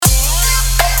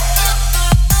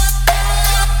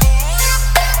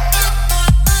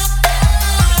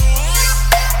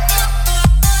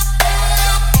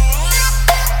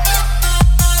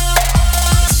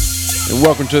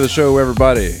Welcome to the show,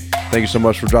 everybody. Thank you so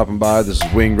much for dropping by. This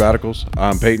is Winged Radicals.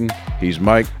 I'm Peyton. He's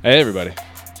Mike. Hey, everybody.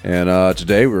 And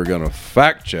today we're going to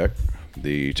fact check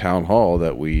the town hall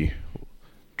that we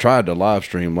tried to live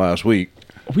stream last week.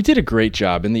 We did a great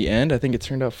job. In the end, I think it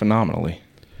turned out phenomenally.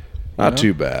 Not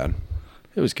too bad.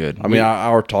 It was good. I mean,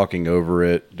 our talking over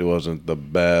it wasn't the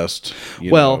best.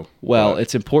 Well,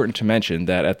 it's important to mention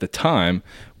that at the time,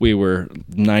 we were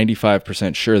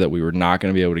 95% sure that we were not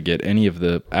going to be able to get any of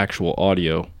the actual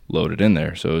audio loaded in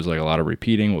there. So it was like a lot of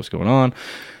repeating what was going on.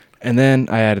 And then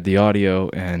I added the audio,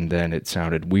 and then it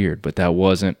sounded weird. But that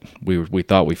wasn't, we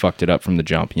thought we fucked it up from the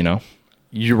jump, you know?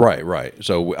 You're right.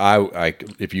 So I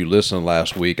if you listened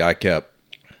last week, I kept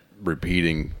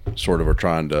repeating sort of or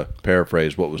trying to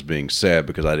paraphrase what was being said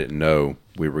because I didn't know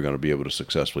we were going to be able to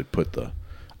successfully put the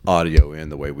audio in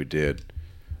the way we did.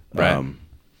 Right.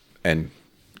 And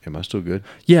am I still good?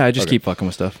 Yeah, I just keep fucking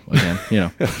with stuff again, you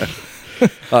know.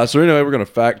 So anyway, we're going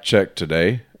to fact check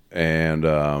today, and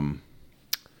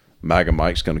MAGA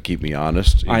Mike's going to keep me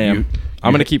honest. I am.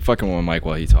 I'm going to keep fucking with Mike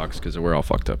while he talks because we're all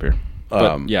fucked up here.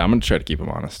 But yeah, I'm going to try to keep him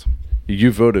honest.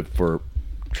 You voted for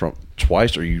Trump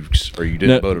twice, or you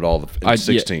didn't vote at all in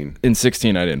 16? Yeah, in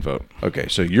 16, I didn't vote. Okay,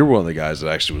 so you're one of the guys that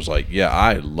actually was like, "Yeah,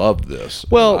 I love this."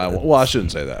 Well, I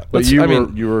shouldn't say that, but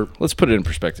you were. Let's put it in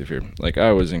perspective here. Like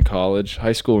I was in college,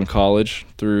 high school and college,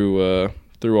 through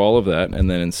all of that, and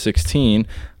then in 16,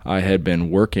 I had been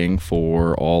working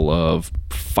for all of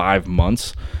 5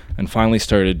 months. And finally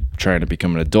started trying to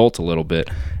become an adult a little bit,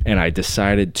 and I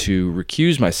decided to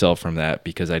recuse myself from that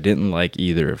because I didn't like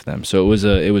either of them. So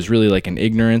it was really like an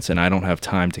ignorance, and I don't have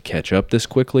time to catch up this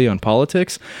quickly on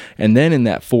politics. And then in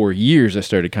that 4 years, I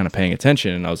started kind of paying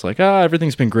attention, and I was like,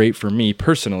 everything's been great for me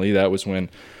personally. That was when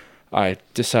I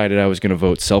decided I was going to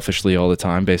vote selfishly all the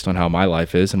time based on how my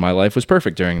life is, and my life was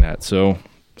perfect during that. So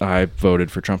I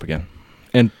voted for Trump again,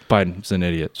 and Biden's an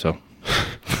idiot, so...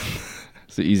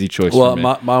 It's an easy choice for me.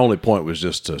 My only point was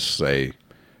just to say,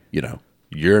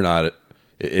 you're not.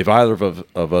 If either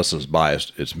of us is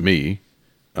biased, it's me.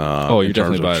 You're in definitely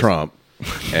terms biased. of Trump,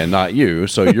 and not you.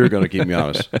 So you're going to keep me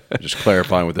honest. Just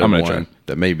clarifying with everyone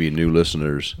that may be new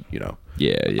listeners. Yeah.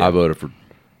 I voted for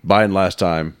Biden last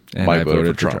time. And Mike I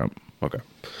voted for Trump. Okay.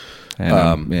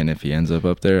 And if he ends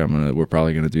up there, we're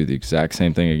probably gonna do the exact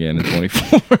same thing again in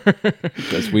 24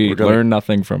 because we learn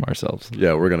nothing from ourselves.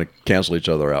 Yeah, we're gonna cancel each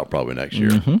other out probably next year.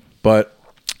 Mm-hmm. But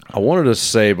I wanted to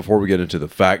say before we get into the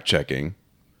fact checking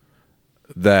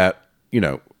that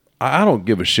I don't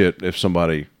give a shit if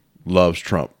somebody loves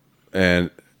Trump, and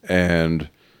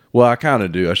well, I kind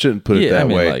of do. I shouldn't put it that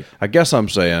way. I guess I'm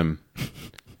saying.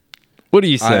 What do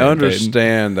you say? I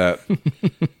understand that.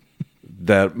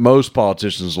 That most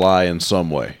politicians lie in some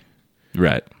way.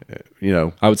 Right.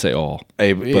 I would say all.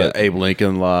 Abe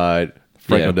Lincoln lied.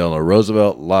 Franklin Delano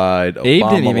Roosevelt lied. Abe Obama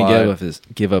didn't even lied.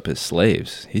 give up his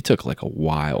slaves. He took like a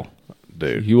while.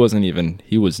 Dude. He was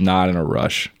not in a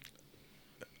rush.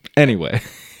 Anyway.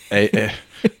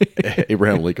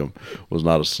 Abraham Lincoln was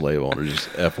not a slave owner, just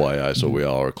FYI, so we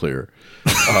all are clear.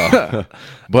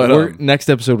 But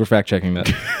next episode, we're fact checking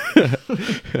that.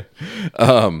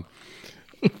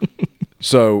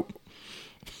 So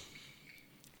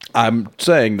I'm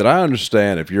saying that I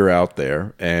understand if you're out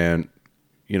there and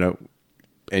and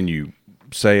you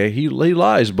say he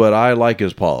lies, but I like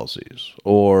his policies,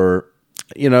 or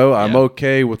I'm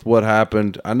okay with what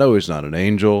happened. I know he's not an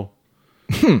angel,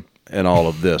 and all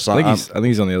of this. I think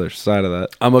he's on the other side of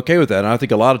that. I'm okay with that, and I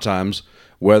think a lot of times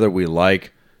whether we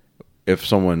like. If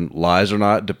someone lies or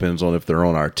not depends on if they're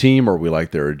on our team or we like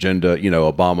their agenda.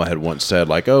 Obama had once said,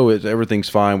 like, everything's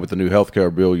fine with the new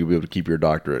healthcare bill. You'll be able to keep your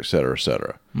doctor, et cetera, et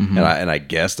cetera. Mm-hmm. And I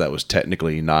guess that was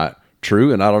technically not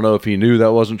true. And I don't know if he knew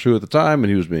that wasn't true at the time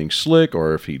and he was being slick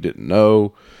or if he didn't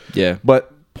know. Yeah.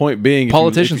 But point being...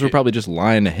 Politicians were probably just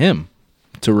lying to him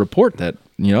to report that,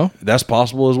 That's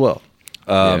possible as well.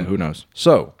 Who knows?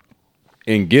 So,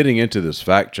 in getting into this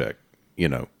fact check,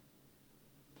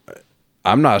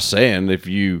 I'm not saying that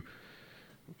you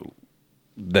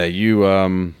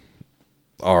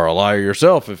are a liar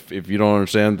yourself if you don't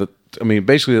understand that. I mean,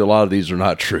 basically, a lot of these are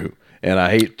not true, and I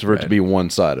hate for it to be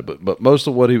one-sided. But most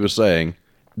of what he was saying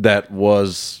that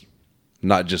was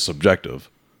not just subjective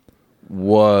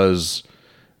was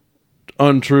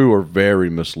untrue or very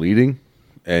misleading.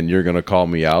 And you're going to call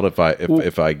me out if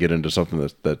I get into something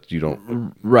that you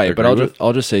don't right. But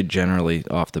I'll just say generally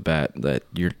off the bat that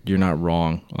you're not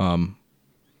wrong.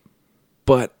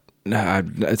 But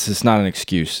it's just not an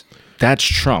excuse. That's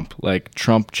Trump. Like,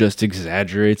 Trump just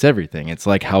exaggerates everything. It's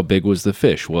like, how big was the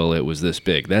fish? Well, it was this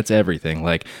big. That's everything.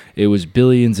 Like, it was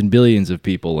billions and billions of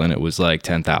people, and it was like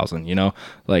 10,000.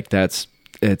 Like,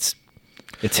 it's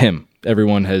him.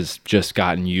 everyone has just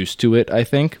gotten used to it, I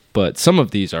think. But some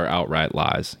of these are outright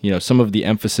lies. You know, some of the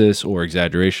emphasis or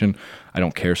exaggeration I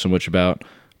don't care so much about.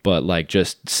 But like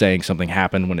just saying something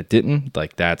happened when it didn't,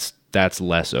 like that's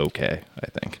less okay, I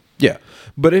think. Yeah.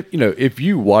 But if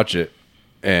you watch it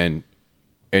and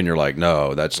you're like,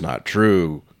 no, that's not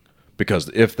true, because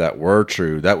if that were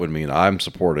true, that would mean I'm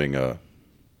supporting a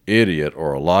idiot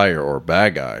or a liar or a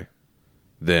bad guy,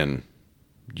 then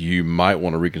you might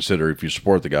want to reconsider if you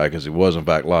support the guy because he was in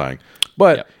fact lying.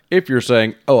 But if you're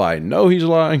saying, oh, I know he's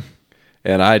lying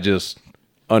and I just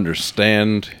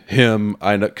understand him,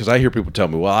 I know, because I hear people tell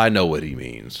me, well, I know what he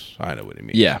means.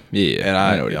 Yeah. And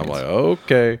I know what he I'm means. like,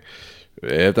 okay,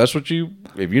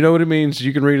 if you know what it means,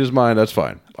 you can read his mind, that's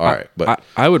fine. All right. But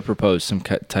I would propose some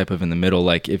type of in the middle,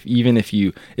 like if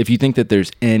you think that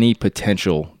there's any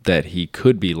potential that he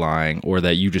could be lying or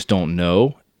that you just don't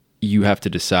know, you have to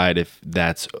decide if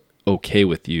that's okay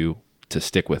with you to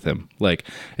stick with him. Like,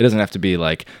 it doesn't have to be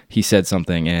like he said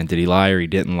something and did he lie or he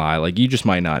didn't lie. Like, you just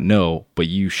might not know, but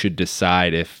you should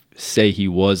decide if, say he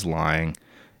was lying,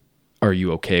 are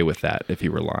you okay with that if he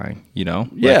were lying, you know?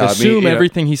 Yeah, like, assume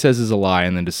everything he says is a lie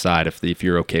and then decide if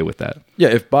you're okay with that. Yeah,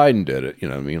 if Biden did it, you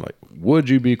know what I mean? Like, would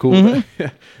you be cool with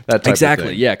that? That type Exactly.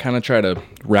 of thing. Yeah, kind of try to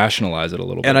rationalize it a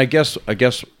little bit. And I guess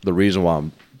the reason why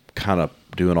I'm kind of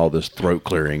doing all this throat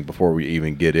clearing before we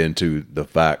even get into the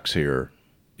facts here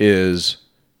is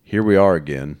here we are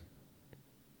again,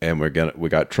 and we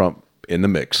got Trump in the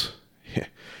mix.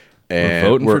 And we're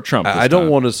voting for Trump this I don't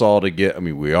time. want us all to get, I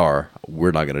mean,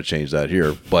 we're not going to change that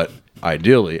here, but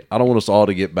ideally, I don't want us all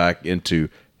to get back into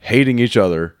hating each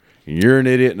other. You're an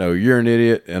idiot. No, you're an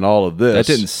idiot. And all of this.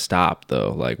 That didn't stop,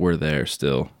 though. Like, we're there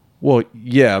still. Well,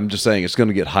 yeah, I'm just saying it's going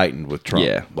to get heightened with Trump.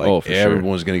 Yeah. Like, for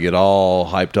everyone's going to get all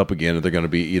hyped up again, and they're going to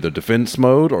be either defense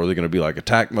mode or they're going to be like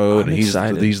attack mode. I'm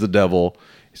excited. He's the devil.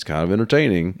 It's kind of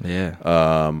entertaining.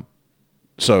 Yeah.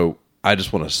 So I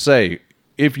just want to say,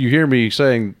 if you hear me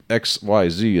saying X, Y,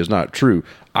 Z is not true,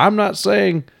 I'm not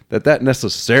saying that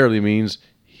necessarily means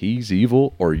he's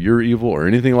evil or you're evil or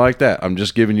anything like that. I'm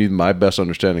just giving you my best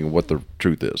understanding of what the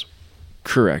truth is.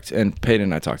 Correct. And Peyton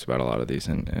and I talked about a lot of these,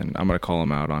 and I'm going to call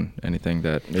him out on anything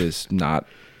that is not,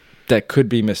 that could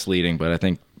be misleading, but I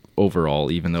think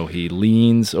overall, even though he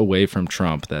leans away from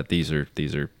Trump, that these are,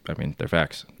 I mean, they're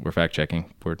facts. We're fact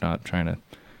checking. We're not trying to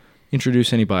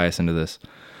introduce any bias into this.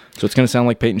 So it's going to sound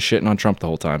like Peyton shitting on Trump the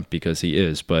whole time, because he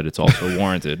is, but it's also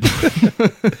warranted.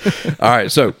 All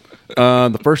right. So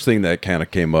the first thing that kind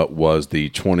of came up was the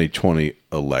 2020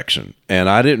 election. And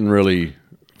I didn't really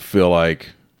feel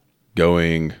like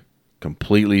going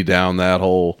completely down that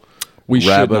whole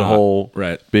rabbit hole.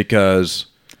 Right. Because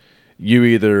you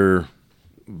either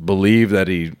believe that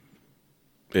he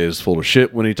is full of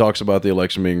shit when he talks about the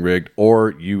election being rigged,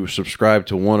 or you subscribe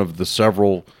to one of the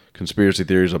several conspiracy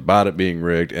theories about it being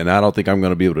rigged, and I don't think I'm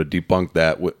going to be able to debunk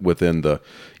that within the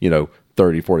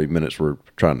 30, 40 minutes we're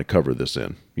trying to cover this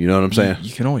in. You know what I'm saying?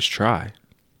 You can always try.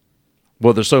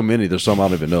 Well, there's some I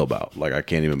don't even know about. Like, I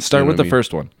can't even Start with the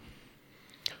first one.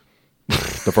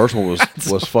 The first one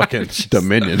was fucking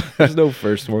Dominion. There's no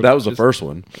first one. That was the first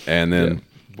one, and then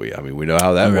we know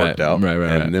how that worked out. Right.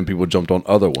 And then people jumped on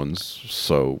other ones.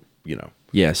 So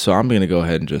Yeah. So I'm going to go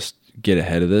ahead and just get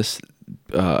ahead of this.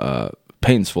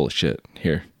 Peyton's full of shit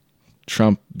here.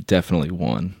 Trump definitely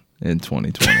won in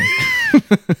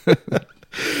 2020.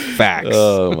 Facts.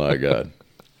 Oh my God.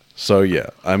 So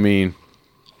yeah, I mean,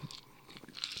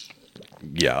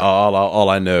 yeah. All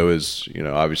I know is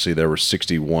obviously there were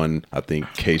 61 I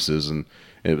think cases, and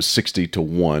it was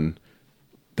 60-1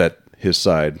 that his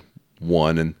side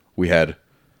won, and we had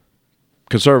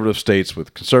conservative states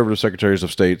with conservative secretaries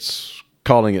of states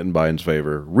calling it in Biden's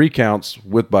favor, recounts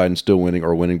with Biden still winning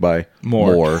or winning by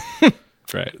more.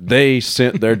 Right. They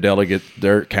sent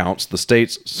their counts. The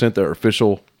states sent their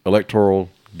official electoral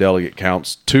delegate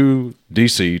counts to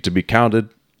D.C. to be counted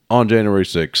on January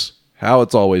 6th, how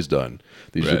it's always done.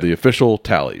 These are the official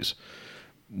tallies.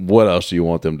 What else do you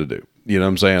want them to do? You know what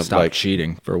I'm saying? Stop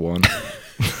cheating, for one.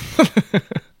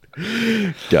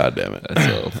 God damn it.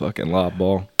 That's a fucking lob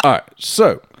ball. All right,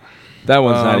 so that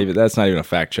one's that's not even a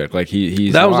fact check. Like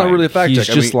he's that was lying. not really a fact check.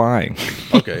 He's just lying.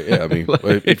 Okay, yeah. I mean,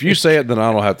 if you say it, then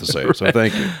I don't have to say it. So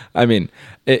thank you. I mean,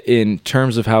 in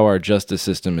terms of how our justice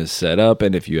system is set up,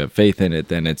 and if you have faith in it,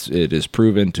 then it is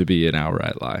proven to be an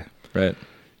outright lie. Right?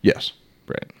 Yes.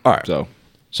 Right. All right.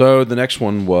 So the next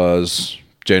one was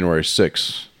January 6th.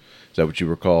 Is that what you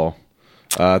recall?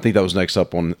 I think that was next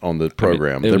up on the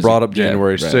program. They brought up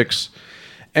January 6th.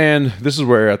 And this is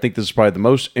where I think this is probably the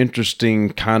most interesting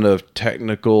kind of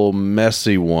technical,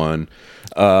 messy one.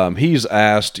 He's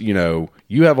asked,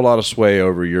 you have a lot of sway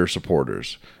over your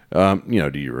supporters.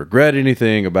 do you regret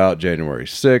anything about January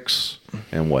 6th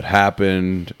and what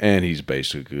happened? And he's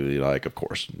basically like, of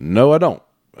course, no, I don't.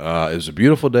 It was a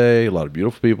beautiful day, a lot of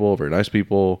beautiful people, very nice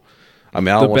people. I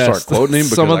mean, I don't want to start quoting him.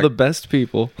 Some of the best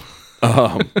people.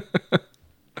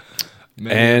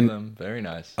 Many of them, very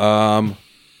nice.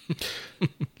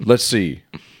 Let's see.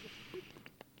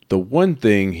 The one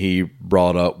thing he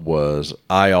brought up was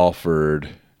I offered,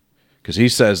 because he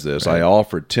says this, I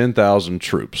offered 10,000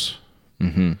 troops.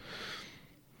 Mm-hmm.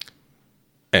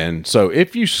 And so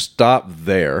if you stop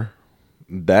there,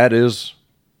 that is,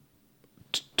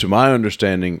 to my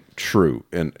understanding, true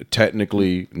and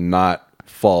technically not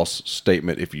false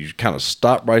statement. If you kind of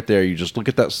stop right there, you just look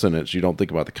at that sentence, you don't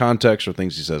think about the context or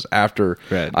things he says after.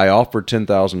 Right. I offered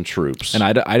 10,000 troops. And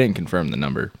I didn't confirm the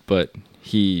number, but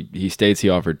he states he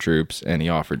offered troops, and he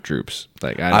offered troops.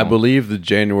 Like I believe the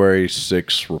January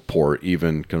 6th report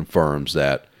even confirms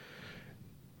that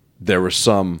there was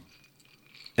some,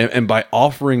 and by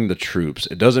offering the troops,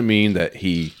 it doesn't mean that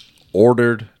he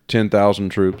ordered 10,000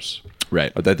 troops.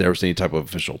 Right. Or that there was any type of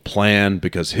official plan,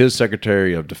 because his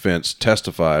Secretary of Defense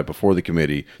testified before the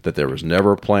committee that there was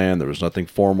never a plan, there was nothing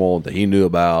formal that he knew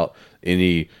about,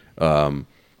 any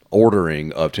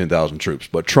ordering of 10,000 troops.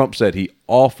 But Trump said he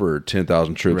offered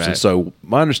 10,000 troops. Right. And so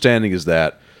my understanding is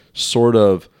that sort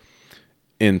of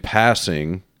in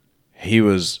passing, he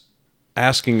was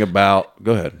asking about,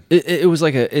 go ahead. It was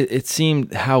like it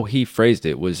seemed how he phrased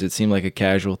it seemed like a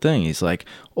casual thing. He's like,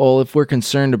 well, if we're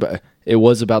concerned about, it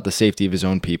was about the safety of his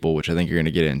own people, which I think you're going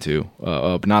to get into,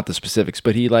 but not the specifics,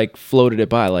 but he like floated it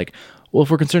by like, well, if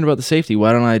we're concerned about the safety,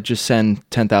 why don't I just send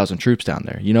 10,000 troops down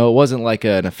there? You know, it wasn't like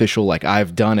an official, like,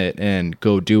 I've done it and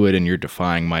go do it and you're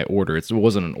defying my order. It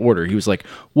wasn't an order. He was like,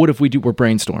 what if we're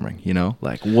brainstorming, you know?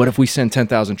 Like, what if we send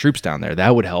 10,000 troops down there?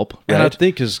 That would help. Right? And I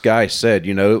think his guy said,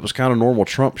 it was kind of normal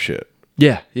Trump shit.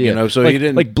 Yeah. So like, he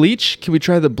didn't... Like bleach? Can we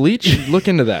try the bleach? Look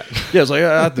into that. Yeah, it's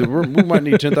like, we might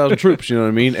need 10,000 troops, you know what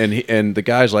I mean? And the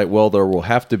guy's like, well, there will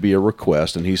have to be a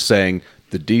request. And he's saying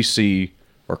the D.C.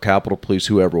 or Capitol Police,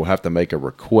 whoever, will have to make a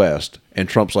request. And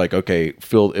Trump's like, okay,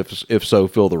 fill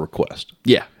the request.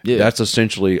 Yeah. That's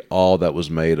essentially all that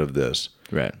was made of this.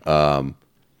 Right.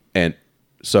 And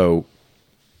so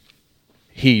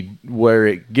where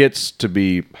it gets to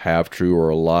be half true or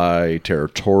a lie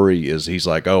territory is he's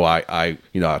like, oh, I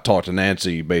talked to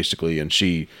Nancy basically, and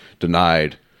she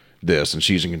denied this, and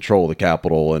she's in control of the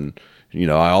Capitol, and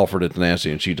I offered it to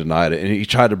Nancy and she denied it. And he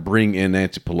tried to bring in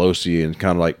Nancy Pelosi and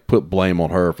kind of like put blame on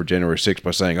her for January 6th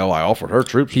by saying, oh, I offered her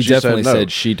troops. He definitely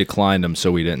said she declined them,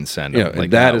 so we didn't send them.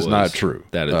 Like that is not true.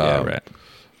 That is,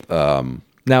 right.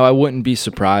 Now, I wouldn't be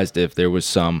surprised if there was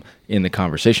some in the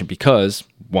conversation, because,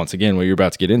 once again, what you're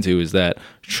about to get into is that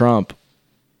Trump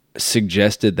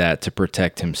suggested that to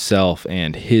protect himself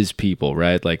and his people,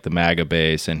 right? Like the MAGA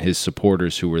base and his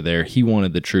supporters who were there. He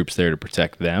wanted the troops there to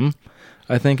protect them,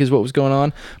 I think is what was going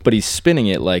on. But he's spinning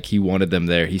it like he wanted them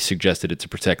there. He suggested it to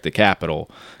protect the Capitol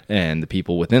and the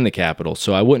people within the Capitol.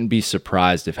 So I wouldn't be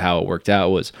surprised if how it worked out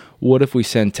was, what if we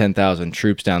send 10,000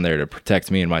 troops down there to protect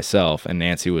me and myself? And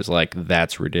Nancy was like,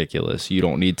 that's ridiculous. You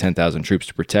don't need 10,000 troops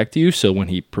to protect you. So when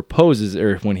he proposes,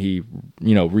 or when he,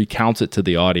 recounts it to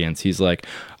the audience, he's like,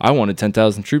 I wanted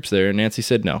 10,000 troops there. And Nancy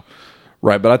said no.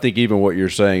 Right, but I think even what you're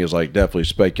saying is like definitely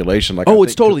speculation. Like,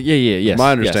 it's totally, yes.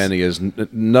 My understanding is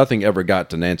nothing ever got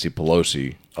to Nancy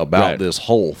Pelosi about this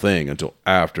whole thing until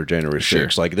after January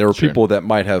 6th. Like there were people that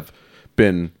might have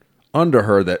been under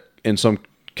her that in some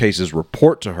cases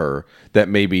report to her that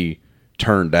maybe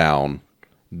turned down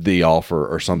the offer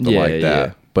or something like that.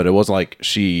 Yeah. But it wasn't like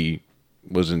she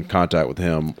was in contact with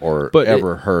him or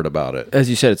ever heard about it. As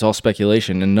you said, it's all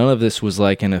speculation, and none of this was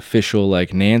like an official,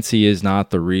 like Nancy is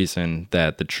not the reason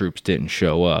that the troops didn't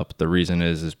show up. The reason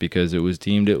is because it was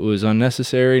deemed it was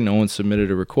unnecessary. No one submitted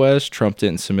a request. Trump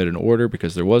didn't submit an order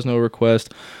because there was no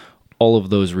request. All of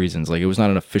those reasons. Like, it was not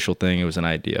an official thing. It was an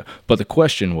idea. But the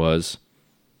question was,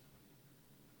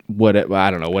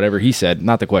 whatever he said,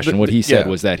 not the question. What he said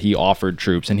was that he offered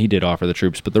troops, and he did offer the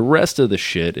troops, but the rest of the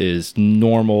shit is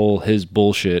normal, his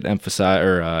bullshit,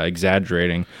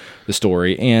 exaggerating the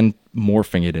story and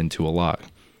morphing it into a lie.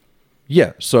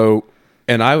 Yeah. So,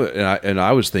 and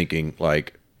I was thinking,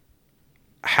 like,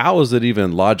 how does it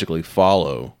even logically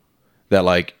follow that,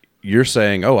 like, you're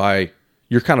saying,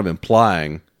 you're kind of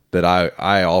implying that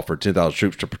I offered 10,000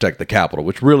 troops to protect the Capitol,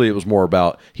 which really it was more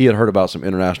about, he had heard about some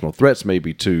international threats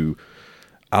maybe to,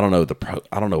 I don't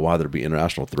know why there'd be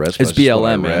international threats. It's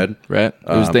BLM, man, right? It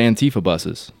was the Antifa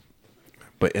buses.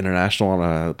 But international, I don't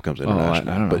know how it becomes international.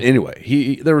 I don't know. But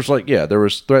anyway, there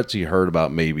was threats he heard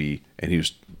about maybe, and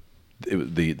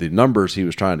the numbers he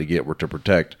was trying to get were to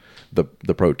protect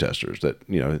the protesters, that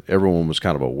everyone was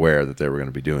kind of aware that they were going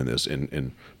to be doing this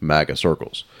in MAGA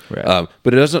circles. Right.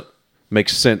 But it doesn't make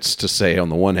sense to say, on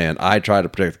the one hand, I try to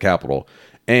protect the Capitol,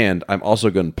 and I'm also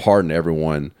going to pardon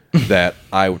everyone that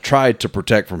I tried to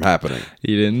protect from happening.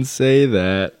 He didn't say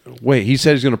that. Wait, he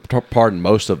said he's going to pardon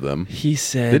most of them. He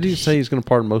said... Did he say he's going to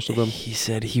pardon most of them? He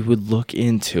said he would look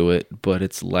into it, but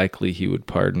it's likely he would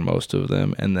pardon most of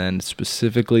them. And then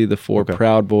specifically the 4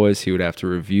 Proud Boys, he would have to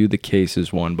review the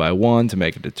cases one by one to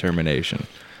make a determination.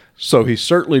 So he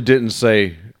certainly didn't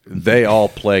say they all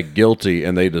pled guilty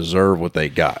and they deserve what they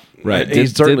got. Right. He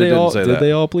certainly didn't say that. Did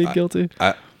they all plead guilty?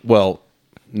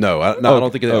 No, I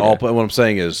don't think they all. What I'm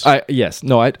saying is, I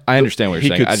understand what you're saying.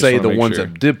 He could say the ones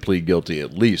that did plead guilty.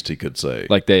 At least he could say,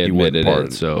 like, they admitted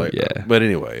it. So yeah. But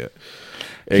anyway,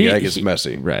 it gets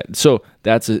messy. Right. So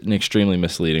that's an extremely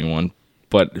misleading one.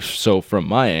 But so from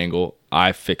my angle,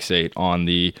 I fixate on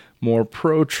the more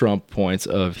pro-Trump points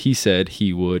of, he said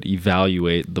he would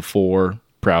evaluate the 4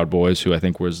 Proud Boys, who I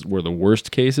think were the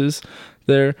worst cases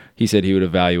there. He said he would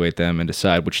evaluate them and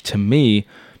decide, which to me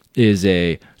is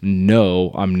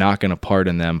no, I'm not going to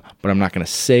pardon them, but I'm not going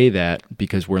to say that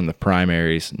because we're in the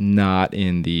primaries, not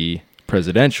in the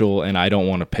presidential, and I don't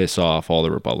want to piss off all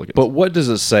the Republicans. But what does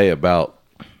it say about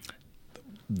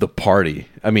the party?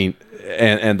 I mean,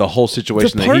 and the whole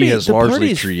situation that he has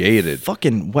largely created.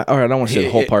 Fucking, or I don't want to say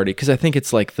the whole party, because I think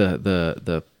it's like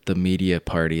the media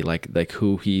party, like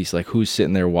who's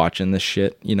sitting there watching this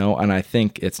shit, and I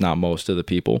think it's not most of the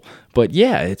people, but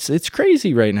yeah, it's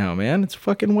crazy right now, man. It's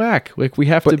fucking whack. Like, we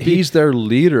have to be. He's their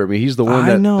leader. I mean, he's the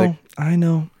one I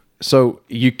know. So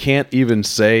you can't even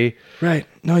say, right?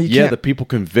 No, you can't. Yeah, the people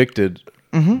convicted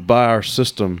by our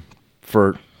system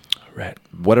for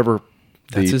whatever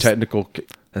technical.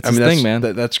 That's his thing, man.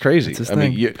 That's crazy. That's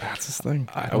his thing.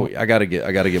 I gotta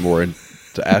get more into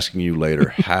asking you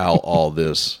later how all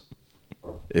this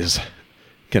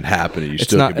can happen, and you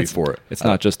still can be for it. It's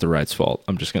not just the right's fault.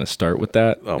 I'm just going to start with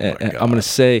that. Oh my God. I'm going to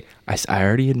say I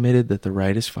already admitted that the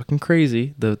right is fucking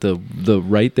crazy. The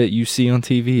right that you see on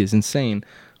TV is insane,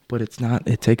 but it's not.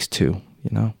 It takes 2.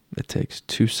 It takes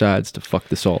 2 sides to fuck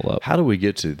this all up. How do we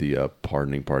get to the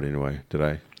pardoning part anyway?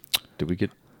 Did we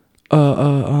get?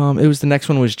 It was the next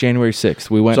one was January 6th.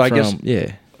 We went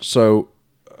So,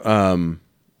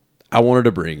 I wanted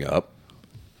to bring up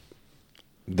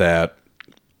that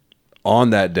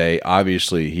on that day,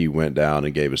 obviously he went down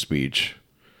and gave a speech.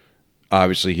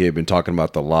 Obviously, he had been talking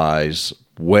about the lies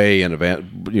way in advance,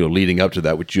 leading up to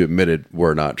that, which you admitted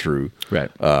were not true.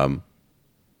 Right.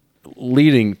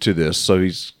 Leading to this, so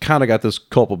he's kind of got this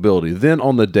culpability. Then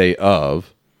on the day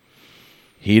of,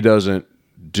 he doesn't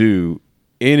do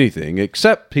anything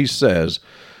except he says,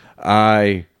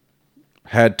 I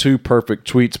had 2 perfect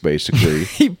tweets, basically.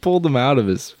 He pulled them out of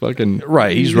his fucking...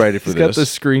 Right, he's ready for this. He's got the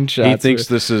screenshots. He thinks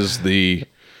this is the,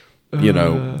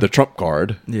 the Trump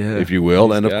card, if you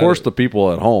will. And, of course, the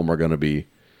people at home are going to be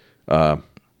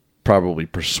probably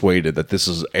persuaded that this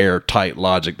is airtight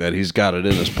logic, that he's got it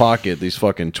in his pocket, these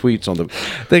fucking tweets on the...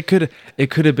 It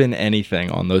could have been anything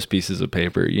on those pieces of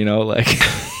paper, like...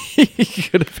 He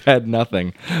could have had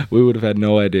nothing. We would have had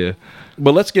no idea.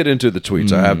 But let's get into the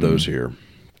tweets. I have those here.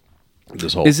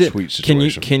 This whole tweet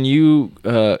situation. Can you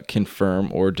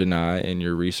confirm or deny in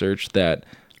your research that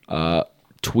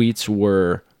tweets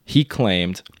were... He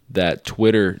claimed that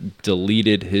Twitter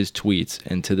deleted his tweets,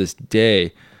 and to this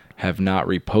day have not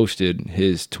reposted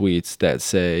his tweets that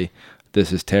say...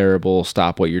 This is terrible.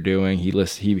 Stop what you're doing.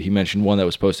 He mentioned one that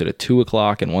was posted at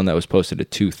 2:00 and one that was posted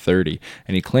at 2:30,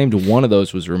 and he claimed one of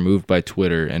those was removed by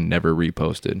Twitter and never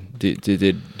reposted.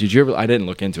 Did you ever? I didn't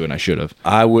look into it. And I should have.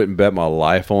 I wouldn't bet my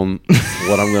life on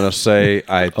what I'm going to say.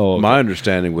 My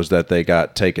understanding was that they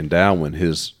got taken down when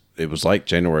it was like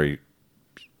January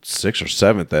 6th or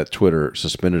 7th that Twitter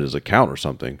suspended his account or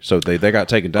something. So they got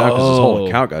taken down because his whole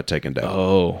account got taken down.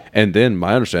 Oh. And then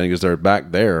my understanding is they're back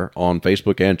there on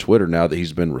Facebook and Twitter now that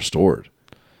he's been restored.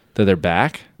 That they're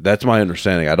back? That's my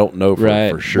understanding. I don't know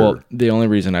for sure. Well, the only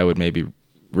reason I would maybe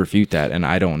refute that, and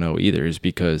I don't know either, is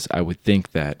because I would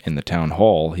think that in the town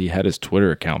hall, he had his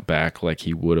Twitter account back, like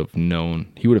he would have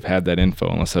known, he would have had that info,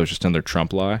 unless that was just another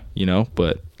Trump lie,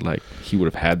 but like he would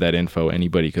have had that info.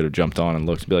 Anybody could have jumped on and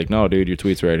looked and be like, no, dude, your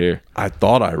tweet's right here. I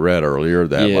thought I read earlier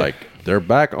that they're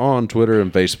back on Twitter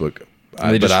and Facebook.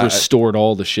 And they just restored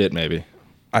all the shit, maybe.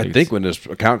 I think when this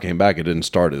account came back, it didn't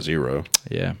start at 0.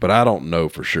 Yeah. But I don't know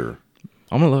for sure.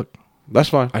 I'm going to look. That's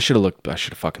fine. I should have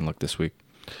fucking looked this week.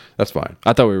 That's fine.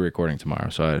 I thought we were recording tomorrow,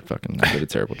 so I did a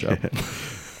terrible job.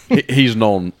 He's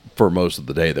known for most of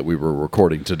the day that we were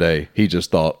recording today. He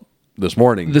just thought this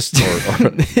morning, or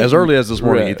as early as this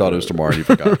morning, he thought it was tomorrow and he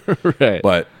forgot. Right.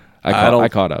 But I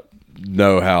caught up.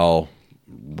 know how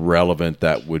relevant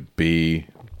that would be,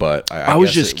 but I was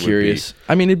guess just curious.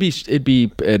 I mean, it'd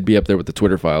be up there with the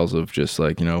Twitter files of just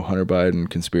like, Hunter Biden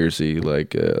conspiracy.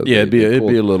 Like, it'd be a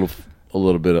little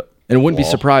bit, and it wouldn't be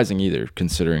surprising either,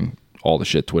 considering all the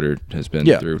shit Twitter has been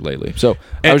through lately. So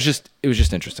it was just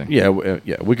interesting. Yeah,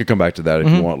 we could come back to that if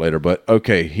you want later. But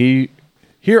okay,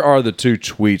 here are the two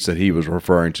tweets that he was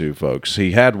referring to, folks.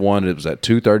 He had one. It was at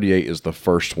 2:38 is the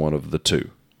first one of the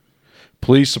two.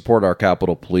 Please support our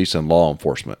Capitol Police and law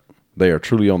enforcement. They are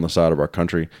truly on the side of our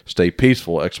country. Stay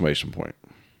peaceful! !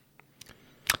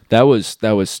 That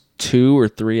was 2 or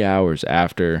 3 hours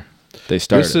after they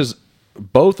started.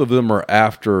 Both of them are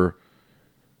after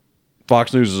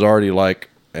Fox News is already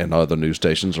and other news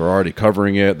stations are already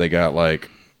covering it. They got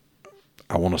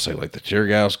I want to say the tear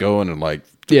gas going and we're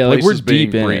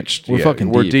deep in it.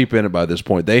 We're deep in it by this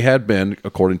point. They had been,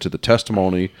 according to the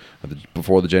testimony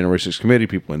before the January 6th committee,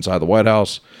 people inside the White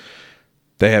House,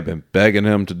 they had been begging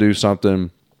him to do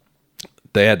something.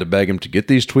 They had to beg him to get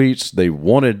these tweets. They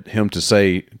wanted him to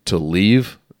say to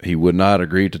leave. He would not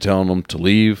agree to telling them to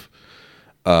leave.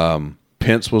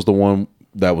 Pence was the one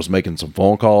that was making some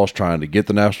phone calls trying to get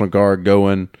the National Guard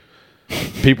going.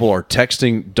 People are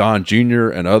texting Don Jr.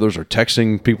 and others are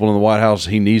texting people in the White House.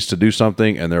 He needs to do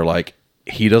something, and they're like,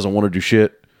 he doesn't want to do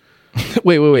shit.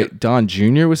 Wait. Don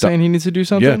Jr. was saying he needs to do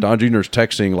something? Yeah, Don Jr. is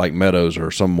texting Meadows or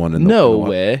someone in the No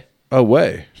way. Oh,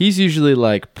 way. He's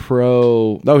usually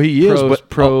pro. No, he is, but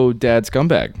pro dad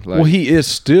scumbag. Well, he is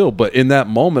still, but in that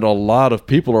moment, a lot of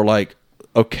people are like,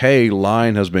 okay,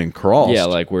 line has been crossed.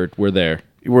 Yeah, we're there.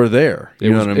 We're there. You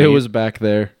know what I mean? It was back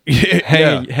there.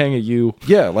 Hang a U.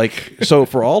 Yeah, so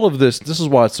for all of this is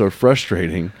why it's so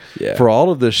frustrating. Yeah. For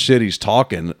all of this shit he's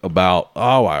talking about,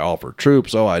 oh, I offered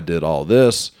troops, oh, I did all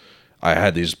this, I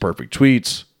had these perfect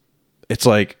tweets. It's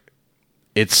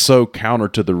it's so counter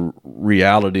to the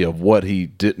reality of what he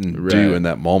didn't do in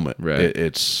that moment. Right.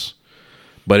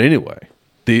 But anyway,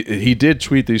 he did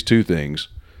tweet these two things.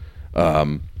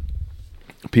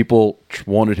 People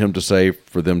wanted him to say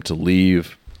for them to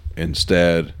leave.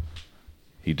 Instead,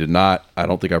 he did not. I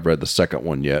don't think I've read the second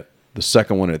one yet. The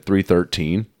second one at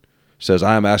 3:13 says,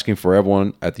 I am asking for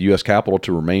everyone at the U.S. Capitol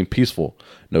to remain peaceful.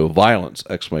 No violence! !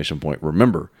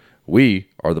 Remember, we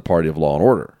are the party of law and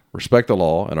order. Respect the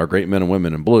law and our great men and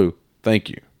women in blue. Thank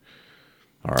you.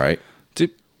 All right. Do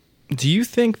you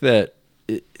think that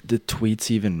the tweets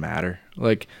even matter?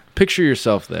 Picture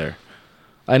yourself there.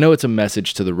 I know it's a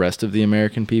message to the rest of the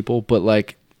American people,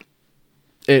 but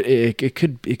it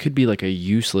could be a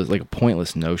useless, a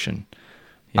pointless notion.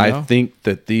 I think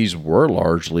that these were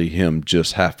largely him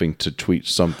just having to tweet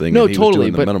something. No, and he totally.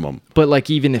 was doing the minimum. But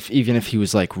even if he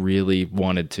was really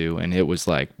wanted to, and it was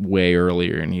way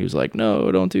earlier, and he was like,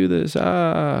 no, don't do this.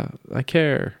 I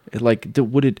care.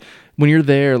 When you're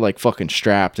there fucking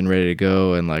strapped and ready to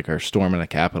go and are storming the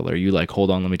Capitol, are you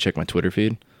hold on, let me check my Twitter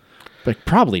feed?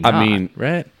 Probably not. I mean,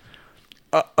 right?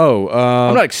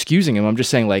 I'm not excusing him. I'm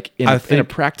just saying, in a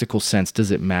practical sense,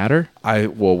 does it matter?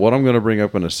 What I'm going to bring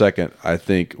up in a second, I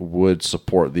think would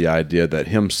support the idea that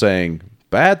him saying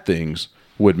bad things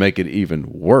would make it even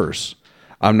worse.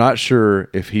 I'm not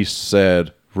sure if he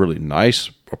said really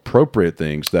nice, appropriate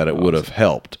things that it would have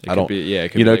helped. I don't.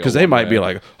 It could be because they might be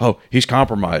like, oh, he's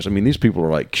compromised. I mean, these people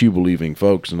are Q-believing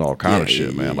folks and all kind of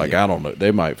shit, man. I don't know. They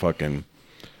might fucking.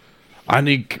 I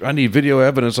need video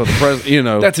evidence of the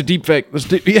president. That's a deep fake.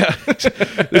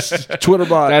 This Twitter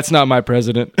bot. That's not my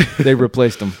president. They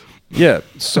replaced him. Yeah.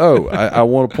 So I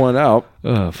want to point out.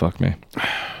 Oh, fuck me.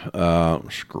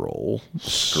 Scroll.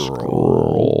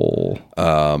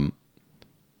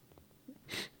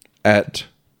 At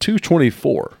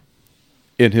 2:24,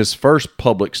 in his first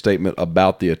public statement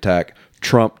about the attack,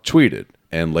 Trump tweeted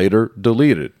and later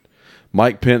deleted,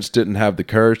 Mike Pence didn't have the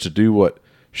courage to do what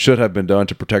should have been done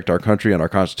to protect our country and our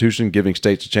Constitution, giving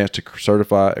states a chance to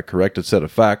certify a corrected set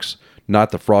of facts,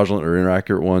 not the fraudulent or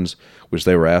inaccurate ones which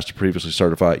they were asked to previously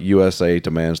certify. USA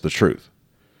demands the truth.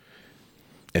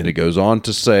 And it goes on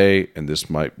to say, and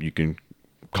you can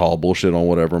call bullshit on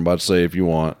whatever I'm about to say if you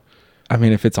want. I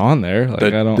mean, if it's on there,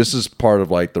 this is part of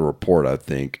the report, I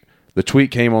think. The tweet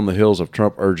came on the heels of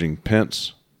Trump urging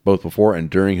Pence, both before and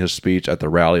during his speech at the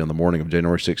rally on the morning of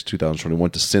January 6, 2021,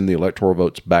 to send the electoral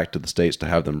votes back to the states to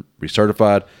have them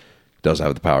recertified. Does not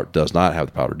have the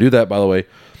power to do that, by the way.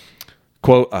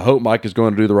 Quote, I hope Mike is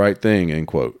going to do the right thing, end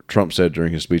quote. Trump said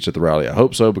during his speech at the rally, I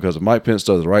hope so, because if Mike Pence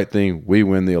does the right thing, we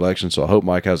win the election, so I hope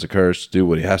Mike has the courage to do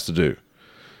what he has to do.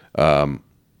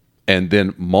 And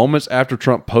then moments after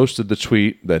Trump posted the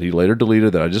tweet that he later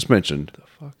deleted that I just mentioned,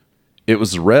 it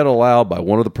was read aloud by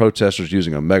one of the protesters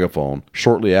using a megaphone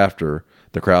shortly after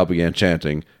the crowd began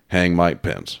chanting, hang Mike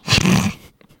Pence.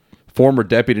 Former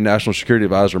Deputy National Security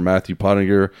Advisor Matthew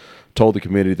Pottinger told the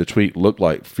committee the tweet looked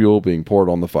like fuel being poured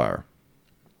on the fire.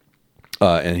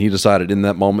 And he decided in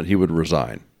that moment he would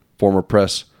resign. Former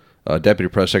Deputy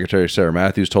Press Secretary Sarah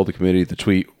Matthews told the committee the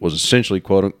tweet was essentially,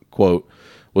 quote unquote,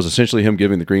 was essentially him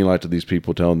giving the green light to these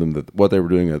people, telling them that what they were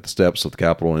doing at the steps of the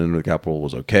Capitol and into the Capitol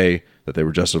was okay, that they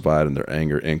were justified in their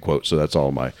anger, end quote. So that's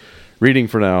all my reading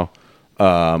for now.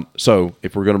 So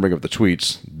if we're going to bring up the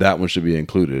tweets, that one should be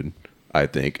included, I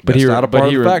think. But that's not a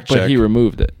part of the fact check. But he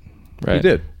removed it, right? He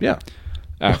did, yeah.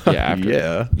 After.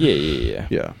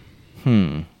 Yeah.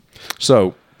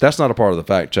 So that's not a part of the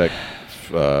fact check,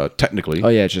 technically. Oh,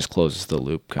 yeah, it just closes the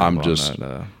loop. I'm just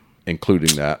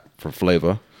including that for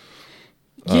flavor.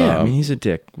 Yeah, I mean, he's a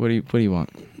dick. What do you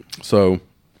want? So,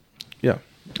 yeah.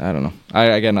 I don't know.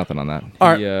 I got nothing on that.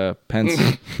 All right.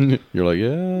 Pence. You're like,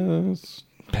 yes.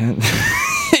 Pence.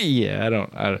 Yeah,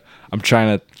 I'm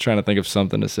trying to think of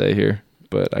something to say here,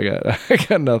 but I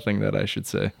got nothing that I should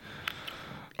say.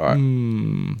 All right.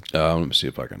 Let me see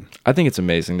if I can. I think it's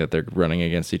amazing that they're running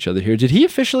against each other here. Did he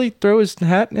officially throw his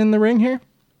hat in the ring here?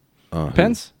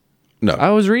 Pence? No.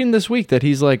 I was reading this week that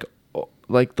he's like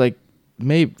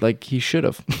maybe like he should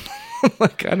have.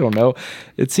 Like, I don't know.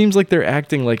 It seems like they're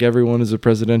acting like everyone is a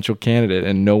presidential candidate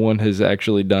and no one has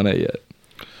actually done it yet.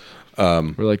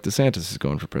 We're like, DeSantis is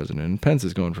going for president and Pence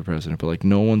is going for president, but like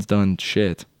no one's done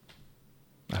shit.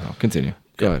 I don't know. Continue.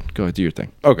 Go ahead. Do your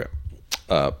thing. Okay.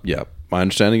 Yeah. My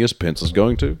understanding is Pence is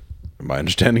going to. My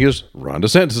understanding is Ron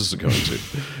DeSantis is going to.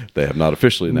 They have not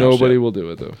officially announced Nobody yet. will do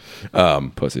it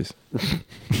though. Pussies.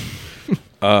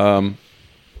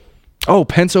 Oh,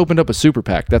 Pence opened up a super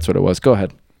PAC. That's what it was. Go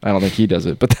ahead. I don't think he does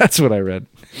it, but that's what I read.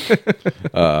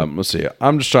 Let's see.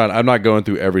 I'm not going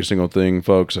through every single thing,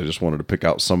 folks. I just wanted to pick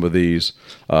out some of these.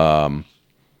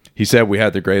 He said we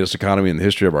had the greatest economy in the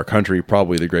history of our country,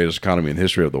 probably the greatest economy in the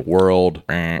history of the world.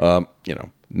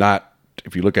 Not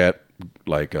if you look at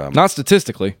like not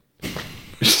statistically.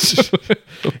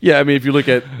 Yeah, I mean, if you look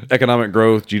at economic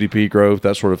growth, GDP growth,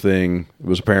 that sort of thing, it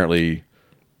was apparently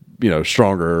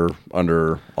stronger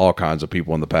under all kinds of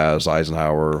people in the past.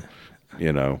 Eisenhower,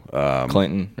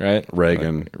 Clinton, right?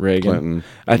 Reagan, Clinton.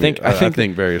 I think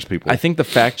various people. I think the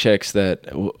fact checks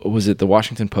that was it the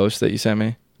Washington Post that you sent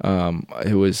me.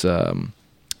 It was that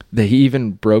he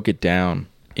even broke it down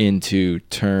into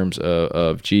terms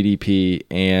of GDP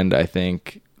and I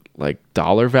think like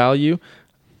dollar value.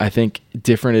 I think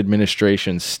different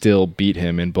administrations still beat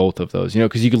him in both of those,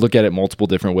 because you could look at it multiple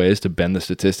different ways to bend the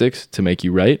statistics to make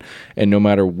you right. And no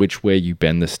matter which way you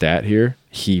bend the stat here,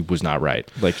 he was not right.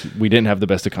 Like we didn't have the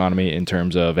best economy in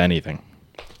terms of anything.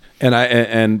 But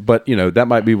that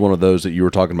might be one of those that you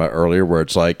were talking about earlier where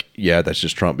it's like, yeah, that's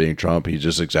just Trump being Trump. He's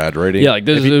just exaggerating. Yeah. Like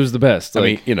it was the best. I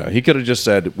mean, he could have just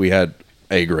said we had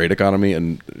a great economy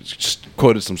and just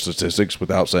quoted some statistics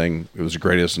without saying it was the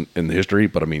greatest in the history.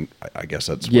 But I mean, I guess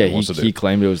that's what he wants to do. He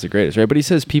claimed it was the greatest, right? But he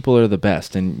says people are the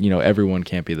best, and everyone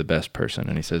can't be the best person,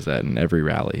 and he says that in every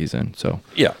rally he's in. So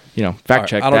yeah, fact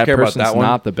check. I don't care person's about that one.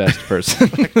 Not the best person.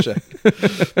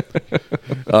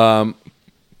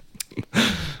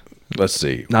 Let's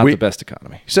see. Not the best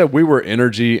economy. He said we were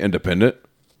energy independent.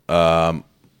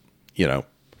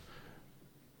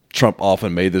 Trump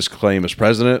often made this claim as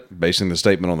president, basing the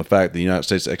statement on the fact that the United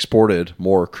States exported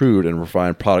more crude and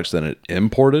refined products than it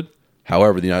imported.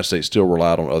 However, the United States still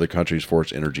relied on other countries for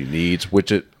its energy needs, which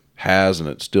it has and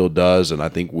it still does. And I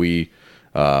think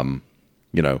that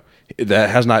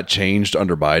has not changed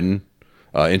under Biden.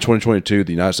 In 2022,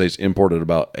 the United States imported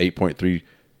about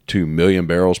 8.32 million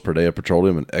barrels per day of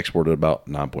petroleum and exported about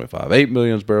 9.58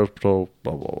 million barrels of petroleum,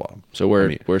 blah, blah, blah. So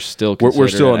we're still we're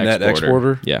still a net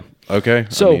exporter. exporter? Yeah. Okay.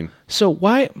 So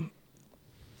why?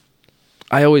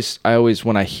 I always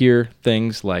when I hear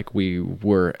things like we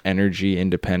were energy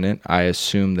independent, I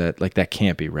assume that like that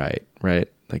can't be right?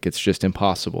 Like it's just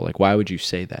impossible. Like why would you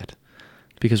say that?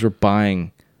 Because we're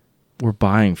buying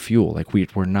fuel. Like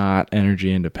we're not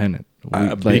energy independent.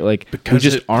 Because we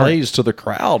just it plays to the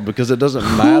crowd because it doesn't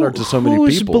matter to so many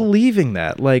who's people. believing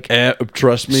that? Like,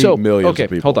 trust me, millions of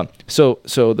people. Hold on. So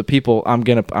the people, I'm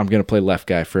gonna play left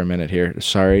guy for a minute here.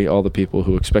 Sorry, all the people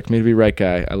who expect me to be right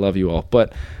guy. I love you all,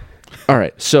 but all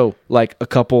right. So like a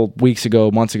couple weeks ago,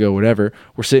 months ago, whatever,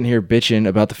 we're sitting here bitching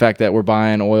about the fact that we're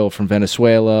buying oil from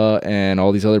Venezuela and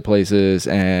all these other places,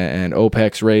 and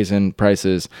OPEC's raising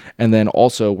prices, and then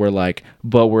also we're like,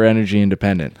 but we're energy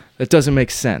independent. That doesn't make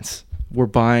sense. We're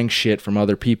buying shit from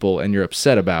other people and you're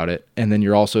upset about it. And then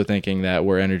you're also thinking that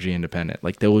we're energy independent.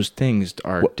 Like those things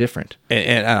are different.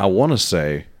 And I want to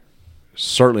say,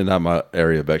 certainly not my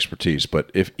area of expertise,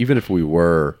 but even if we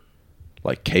were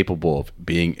like capable of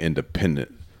being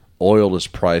independent, oil is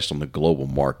priced on the global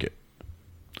market.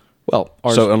 Well,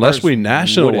 So unless we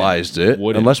nationalized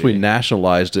wouldn't be.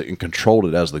 nationalized it and controlled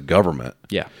it as the government,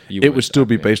 Yeah, you it would still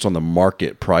be based on the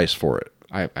market price for it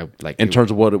I like in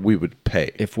terms of what we would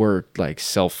pay. if we're like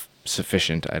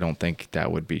self-sufficient, I don't think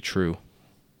that would be true.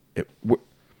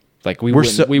 Like we We're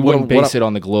wouldn't, se- we what wouldn't I'm- base it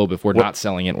on the globe if we're not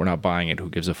selling it, we're not buying it. Who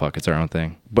gives a fuck? It's our own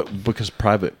thing. But because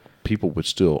private people would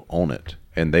still own it,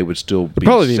 and they would still be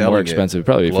Probably be more selling expensive. it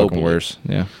Probably be fucking globally. worse.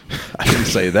 Yeah, I didn't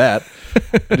say that.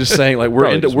 I'm just saying, like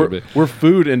Probably just would be. we're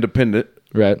food independent,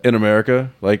 Right. in America.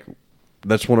 Like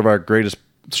that's one of our greatest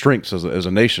strengths as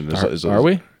a nation. Are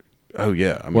we? Oh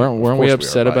yeah. I mean, Weren't of we course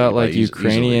upset are, about like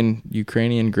easily.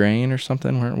 Ukrainian grain or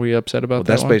something? Weren't we upset about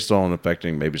that? That's one? based on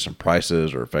affecting maybe some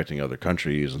prices or affecting other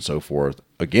countries and so forth.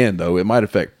 Again, though, it might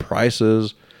affect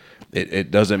prices.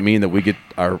 It doesn't mean that we get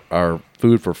our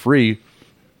food for free,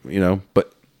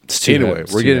 But It's too anyway, heavy.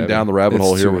 It's we're too getting heavy. down the rabbit It's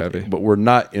hole here, too heavy. but we're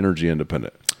not energy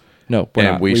independent. No, we're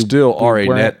And not. we still are a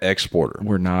we're net not- exporter.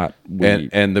 We're not.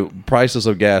 And the prices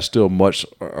of gas still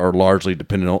are largely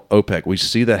dependent on OPEC. We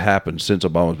see that happen since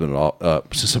since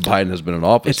Biden has been in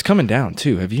office. It's coming down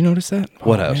too. Have you noticed that?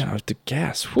 What has? Man, the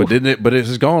gas. But didn't it? But it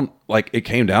has gone like it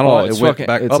came down a Oh, lot. it's It went fucking-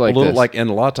 back it's up like a little. this. Like, and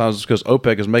a lot of times it's because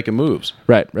OPEC is making moves.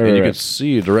 Right. And you right. can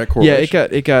see a direct Yeah, correlation.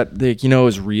 it got like, it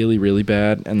was really, really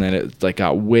bad, and then it like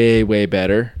got way, way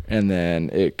better, and then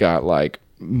it got like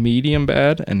medium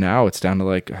bad, and now it's down to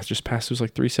like I just passed. It was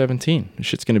like 317. This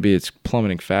shit's it's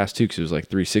plummeting fast too because it was like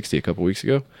 360 a couple weeks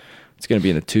ago. It's gonna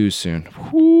be in the twos soon.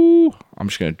 Whoo! I'm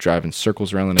just gonna drive in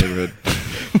circles around the neighborhood.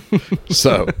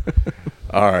 So,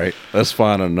 all right, let's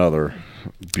find another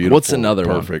beautiful, What's another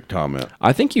one? perfect comment.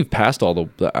 I think you've passed all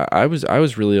the. I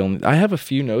was really only. I have a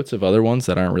few notes of other ones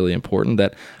that aren't really important.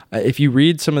 That if you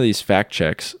read some of these fact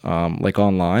checks, like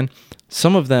online,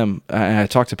 some of them. I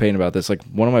talked to Peyton about this. Like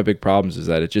one of my big problems is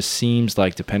that it just seems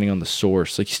like depending on the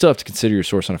source, like you still have to consider your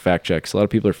source on a fact check. So a lot of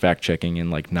people are fact checking in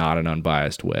like not an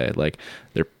unbiased way. Like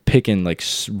they're picking like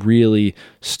really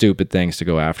stupid things to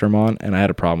go after him on. And I had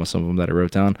a problem with some of them that I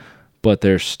wrote down. But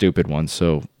they're stupid ones,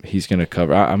 so he's going to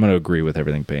cover. I'm going to agree with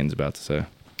everything Payne's about to say.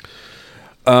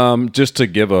 Just to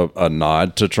give a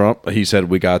nod to Trump, he said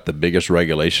we got the biggest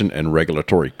regulation and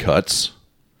regulatory cuts.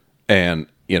 And,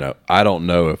 I don't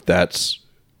know if that's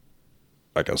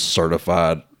like a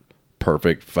certified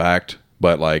perfect fact,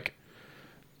 but like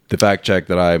the fact check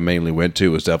that I mainly went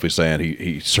to was definitely saying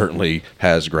he certainly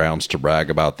has grounds to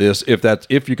brag about this.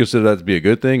 If you consider that to be a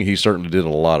good thing, he certainly did a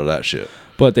lot of that shit.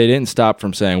 But they didn't stop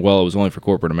from saying, well, it was only for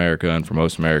corporate America and for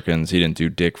most Americans. He didn't do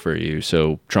dick for you,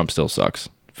 so Trump still sucks.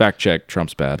 Fact check,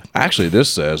 Trump's bad. Actually,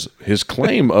 this says his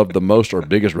claim of the most or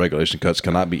biggest regulation cuts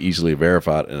cannot be easily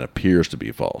verified and appears to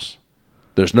be false.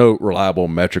 There's no reliable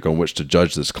metric on which to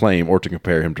judge this claim or to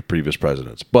compare him to previous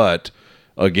presidents. But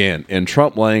again, in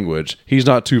Trump language, he's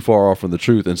not too far off from the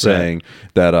truth in saying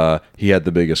that he had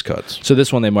the biggest cuts. So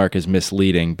this one they mark as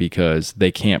misleading because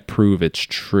they can't prove it's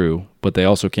true, but they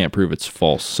also can't prove it's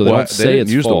false. So they don't say didn't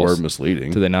it's use false. the word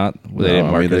misleading. Do they not? They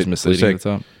didn't mark it as misleading at the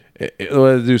top? They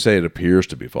do say it appears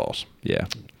to be false, Yeah.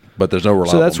 but there's no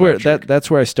reliable So that's where metric. that's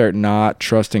where I start not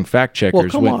trusting fact checkers. Well,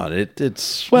 come when- on.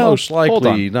 It's Well, most hold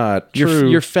likely on. not true.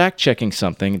 You're fact checking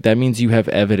something. That means you have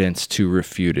evidence to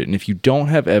refute it. And if you don't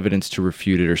have evidence to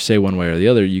refute it or say one way or the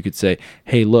other, you could say,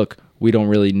 hey, look, we don't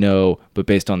really know, but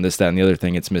based on this, that, and the other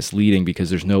thing, it's misleading because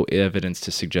there's no evidence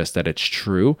to suggest that it's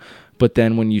true. But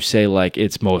then when you say, like,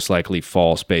 it's most likely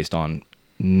false based on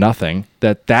nothing,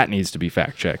 that needs to be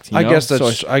fact checked. I guess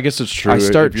it's true. I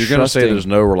start if you're going to say trusting- there's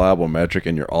no reliable metric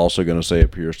and you're also going to say it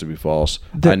appears to be false,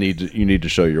 you need to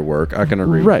show your work. I can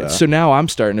agree with Right. that. So now I'm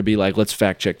starting to be like, let's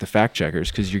fact check the fact checkers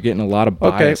because you're getting a lot of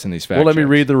bias in these fact checks. Well, let me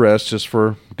read the rest just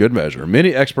for good measure.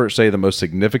 Many experts say the most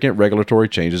significant regulatory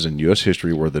changes in U.S.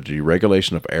 history were the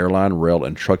deregulation of airline, rail,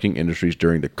 and trucking industries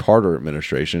during the Carter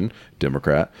administration,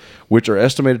 Democrat, which are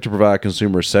estimated to provide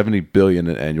consumers $70 billion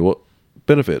in annual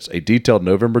benefits. A detailed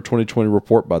November 2020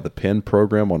 report by the Penn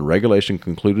Program on Regulation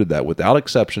concluded that without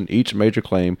exception, each major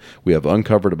claim we have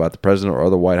uncovered about the president or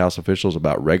other White House officials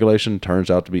about regulation turns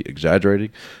out to be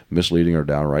exaggerated, misleading, or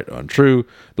downright untrue.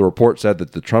 The report said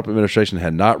that the Trump administration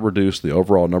had not reduced the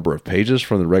overall number of pages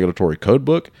from the regulatory code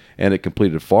book, and it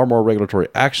completed far more regulatory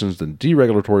actions than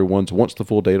deregulatory ones once the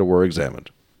full data were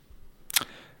examined.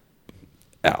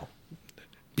 Ow.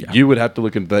 Yeah. You would have to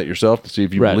look into that yourself to see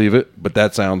if you believe it, but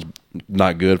that sounds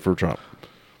not good for Trump.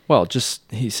 Well, just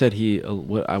he said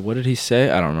what did he say?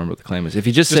 I don't remember what the claim is. If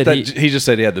he just said he just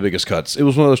said he had the biggest cuts. It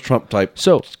was one of those Trump type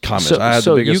comments. I had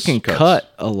so the biggest you can cuts.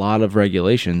 cut a lot of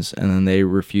regulations, and then they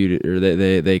refuted, or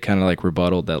they kind of like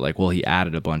rebutted that, like, well, he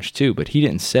added a bunch too, but he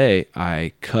didn't say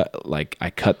I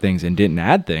cut things and didn't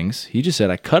add things. He just said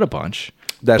I cut a bunch.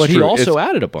 That's but true. He also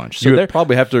added a bunch. So you would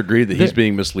probably have to agree that he's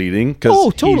being misleading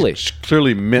because totally. He's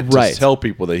clearly meant to tell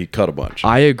people that he cut a bunch.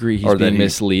 I agree he's being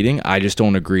misleading. I just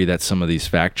don't agree that some of these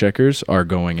fact checkers are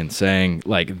going and saying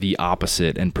like the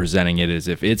opposite and presenting it as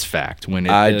if it's fact when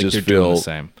I just feel the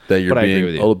same. that you're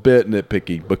being a bit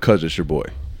nitpicky because it's your boy.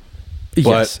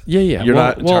 Yes. But yeah. You're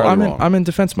not entirely wrong. I'm in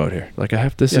defense mode here. Like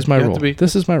this is my role.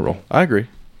 This is my role. I agree.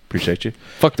 Appreciate you.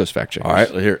 Fuck those fact checkers. All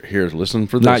right, here's listen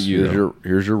for this. Not you.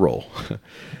 Here's your role.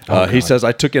 He says,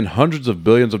 I took in hundreds of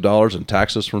billions of dollars in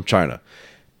taxes from China.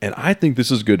 And I think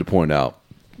this is good to point out.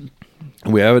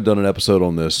 We haven't done an episode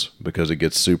on this because it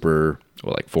gets super...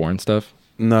 Well, like foreign stuff?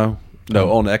 No,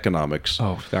 on economics.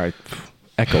 Oh, sorry.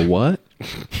 Echo what?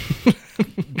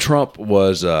 Trump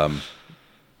was...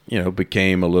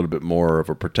 became a little bit more of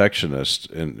a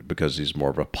protectionist, and because he's more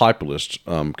of a populist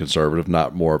conservative,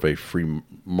 not more of a free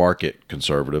market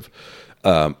conservative,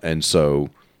 and so,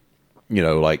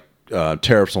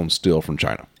 tariffs on steel from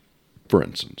China, for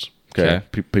instance. Okay,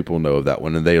 people know of that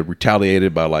one, and they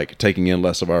retaliated by like taking in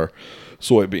less of our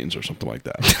soybeans or something like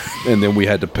that, and then we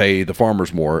had to pay the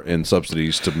farmers more in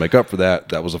subsidies to make up for that.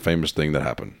 That was a famous thing that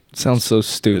happened. Sounds so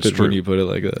stupid when you put it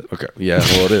like that. Okay, yeah,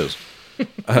 well, it is.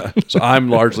 So I'm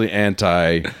largely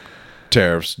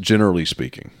anti-tariffs, generally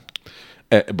speaking.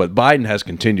 But Biden has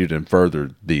continued and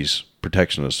furthered these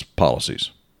protectionist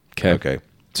policies. Okay.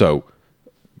 So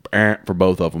for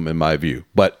both of them, in my view.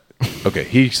 But, okay,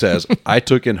 he says, I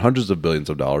took in hundreds of billions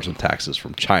of dollars in taxes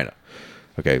from China.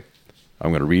 Okay,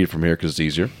 I'm going to read from here because it's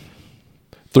easier.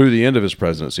 Through the end of his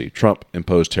presidency, Trump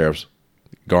imposed tariffs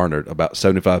garnered about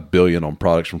 $75 billion on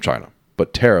products from China.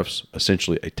 But tariffs,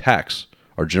 essentially a tax,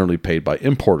 are generally paid by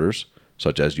importers,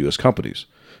 such as U.S. companies,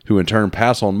 who in turn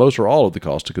pass on most or all of the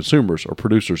cost to consumers or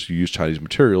producers who use Chinese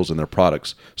materials in their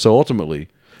products. So ultimately,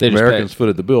 Americans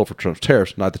footed the bill for Trump's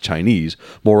tariffs, not the Chinese.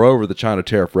 Moreover, the China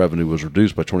tariff revenue was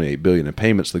reduced by $28 billion in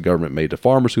payments the government made to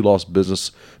farmers who lost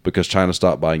business because China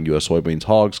stopped buying U.S. soybeans,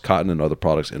 hogs, cotton, and other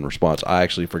products in response. I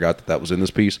actually forgot that was in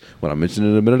this piece when I mentioned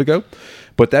it a minute ago.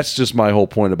 But that's just my whole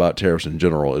point about tariffs in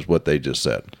general is what they just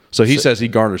said. So he says he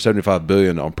garnered $75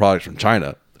 billion on products from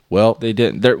China. Well, they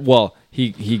didn't.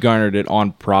 He garnered it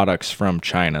on products from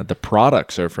China. The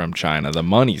products are from China. The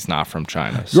money's not from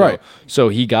China. So, right. So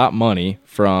he got money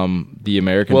from the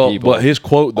American people. But his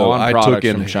quote though,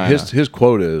 his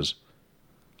quote is,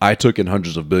 "I took in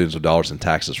hundreds of billions of dollars in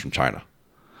taxes from China."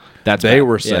 They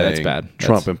were saying that's bad.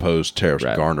 Trump imposed tariffs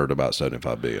garnered about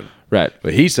 $75 billion. Right.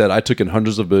 But he said, I took in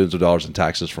hundreds of billions of dollars in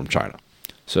taxes from China.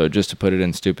 So just to put it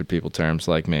in stupid people terms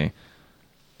like me,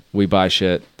 we buy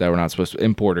shit that we're not supposed to.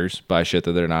 Importers buy shit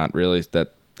that they're not really, that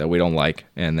we don't like.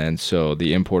 And then so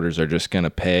the importers are just going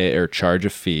to pay or charge a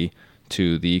fee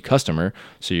to the customer.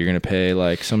 So you're going to pay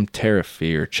like some tariff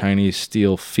fee or Chinese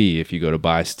steel fee if you go to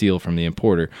buy steel from the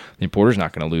importer. The importer's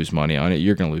not going to lose money on it.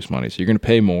 You're going to lose money. So you're going to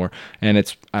pay more. And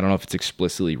I don't know if it's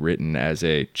explicitly written as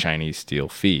a Chinese steel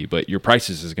fee, but your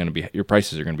prices are going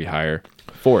to be higher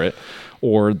for it.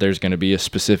 Or there's going to be a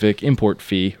specific import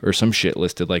fee or some shit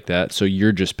listed like that. So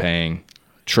you're just paying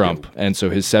Trump. And so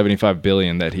his $75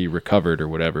 billion that he recovered or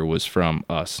whatever was from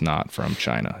us, not from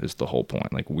China, is the whole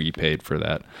point. Like, we paid for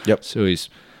that. Yep. So he's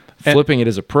flipping it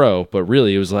as a pro, but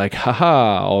really it was like,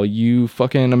 haha, all you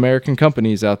fucking American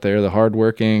companies out there, the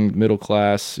hardworking middle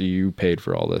class, you paid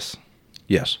for all this.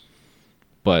 Yes.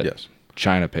 But yes.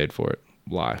 China paid for it.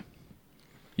 Lie.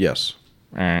 Yes.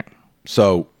 All right.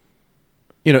 So,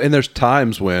 and there's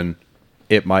times when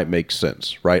it might make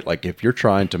sense, right? Like if you're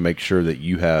trying to make sure that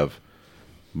you have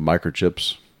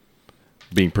microchips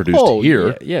being produced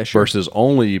here sure. versus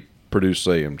only produced,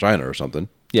 say, in China or something.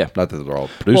 Yeah. Not that they're all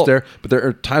produced there, but there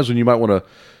are times when you might want to,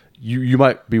 you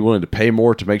might be willing to pay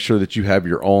more to make sure that you have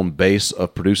your own base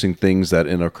of producing things that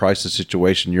in a crisis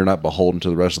situation, you're not beholden to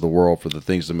the rest of the world for the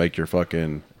things that make your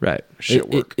fucking shit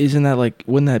work. Isn't that like,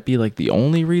 wouldn't that be like the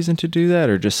only reason to do that?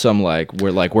 Or just some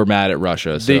we're mad at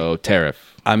Russia, so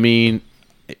tariff? I mean,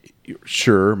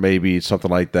 sure, maybe something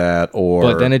like that,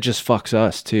 but then it just fucks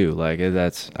us too. Like I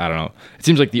don't know. It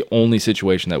seems like the only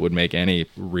situation that would make any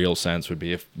real sense would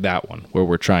be if that one, where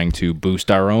we're trying to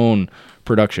boost our own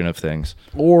production of things,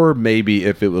 or maybe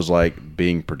if it was like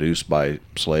being produced by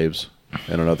slaves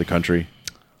in another country,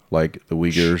 like the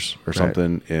Uyghurs or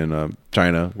something in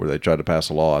China, where they tried to pass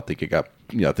a law. I think it got.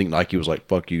 I think Nike was like,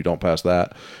 "Fuck you, don't pass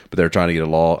that." But they're trying to get a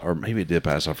law, or maybe it did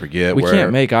pass. I forget. We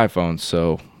can't make iPhones,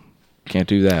 so. Can't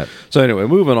do that. So anyway,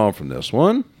 moving on from this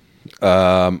one.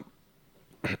 Speaking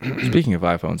of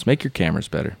iPhones, make your cameras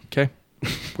better, okay?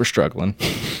 We're struggling.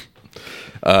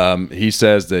 He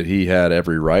says that he had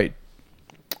every right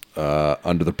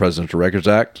under the Presidential Records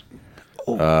Act.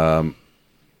 I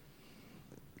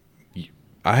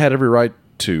had every right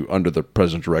to under the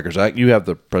Presidential Records Act. You have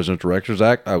the Presidential Records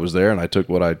Act. I was there, and I took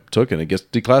what I took, and it gets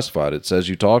declassified. It says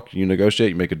you talk, you negotiate,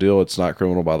 you make a deal. It's not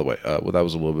criminal, by the way. Well, that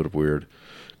was a little bit of a weird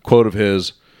quote of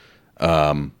his.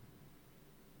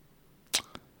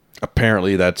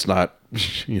 Apparently, that's not,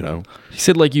 He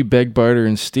said, like, you beg, barter,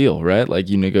 and steal, right? Like,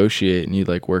 you negotiate, and you,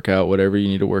 like, work out whatever you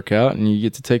need to work out, and you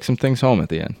get to take some things home at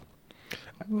the end.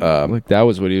 Like, that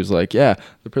was what he was like. Yeah,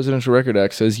 the Presidential Record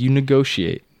Act says you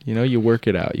negotiate. You work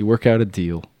it out. You work out a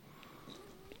deal.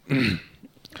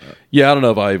 Yeah, I don't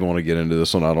know if I even want to get into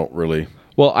this one. I don't really.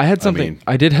 Well, I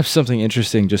did have something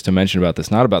interesting just to mention about this,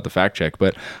 not about the fact check,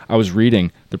 but I was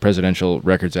reading the Presidential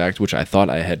Records Act, which I thought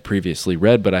I had previously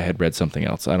read, but I had read something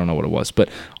else. I don't know what it was. But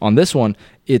on this one,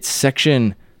 it's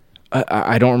section,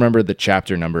 I don't remember the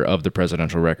chapter number of the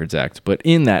Presidential Records Act, but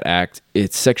in that act,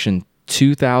 it's section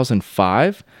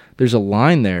 2005. There's a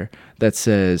line there that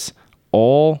says,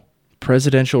 all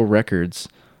presidential records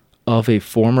of a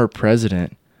former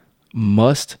president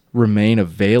must remain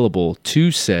available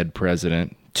to said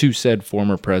president, to said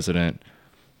former president,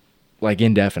 like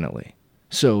indefinitely.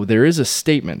 So there is a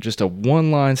statement, just a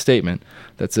one-line statement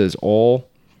that says all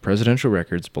presidential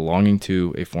records belonging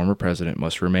to a former president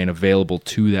must remain available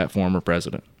to that former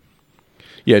president.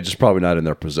 Yeah, just probably not in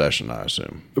their possession, I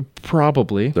assume.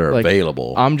 Probably. They're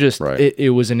available. I'm just, right. It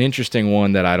was an interesting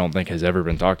one that I don't think has ever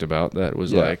been talked about. That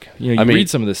was read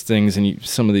some of these things and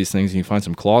you find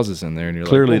some clauses in there and you're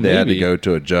clearly like, well, they had to go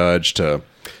to a judge to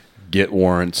get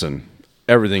warrants and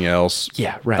everything else.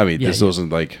 Yeah, right. I mean, this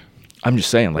wasn't like. I'm just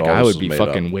saying, like, I would be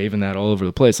fucking waving that all over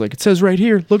the place. Like, it says right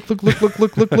here, look,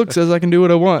 says I can do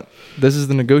what I want. This is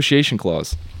the negotiation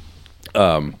clause.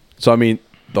 So, I mean,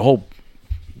 the whole,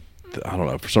 I don't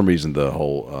know, for some reason, the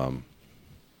whole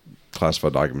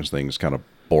classified documents thing is kind of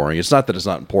boring. It's not that it's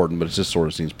not important, but it just sort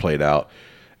of seems played out.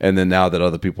 And then now that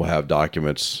other people have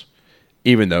documents,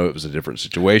 even though it was a different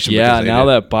situation. Yeah, now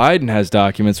that Biden has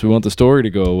documents, we want the story to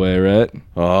go away, right?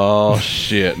 Oh,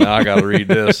 shit. Now I got to read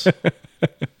this.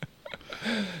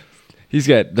 He's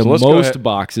got the most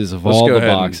boxes of all the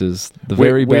boxes. The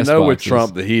very best boxes. We know with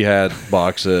Trump that he had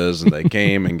boxes, and they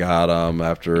came and got them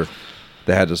after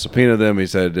they had to subpoena them. He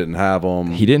said he didn't have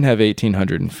them. He didn't have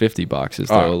 1,850 boxes,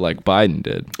 though, like Biden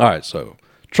did. All right, so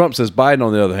Trump says Biden,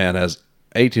 on the other hand, has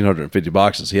 1,850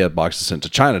 boxes. He had boxes sent to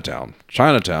Chinatown.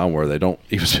 Chinatown, where they don't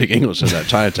even speak English in that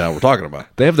Chinatown we're talking about.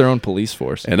 They have their own police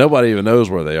force. And nobody even knows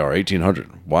where they are, 1,800.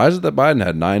 Why is it that Biden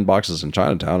had 9 boxes in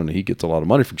Chinatown and he gets a lot of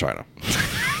money from China?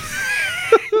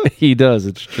 He does.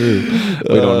 It's true.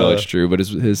 We don't know it's true, but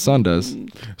his son does.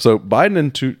 So Biden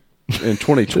in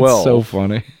 2012. It's so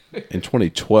funny. In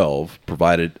 2012,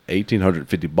 provided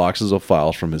 1,850 boxes of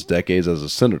files from his decades as a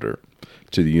senator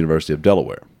to the University of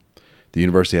Delaware. The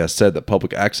university has said that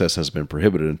public access has been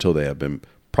prohibited until they have been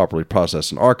properly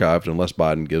processed and archived, unless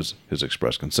Biden gives his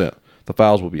express consent. The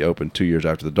files will be opened 2 years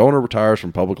after the donor retires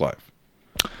from public life.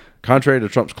 Contrary to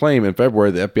Trump's claim, in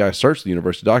February, the FBI searched the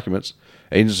university documents.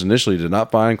 Agents initially did not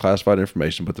find classified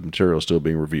information, but the material is still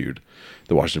being reviewed,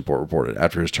 the Washington Post reported.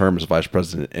 After his term as vice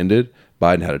president ended,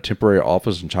 Biden had a temporary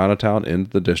office in Chinatown in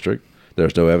the district.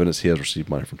 There's no evidence he has received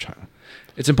money from China.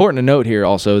 It's important to note here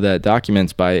also that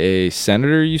documents by a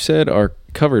senator, you said, are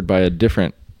covered by a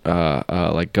different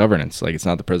like governance. Like, it's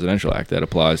not the Presidential Act that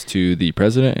applies to the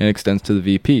president and extends to the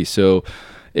VP. So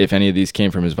if any of these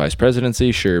came from his vice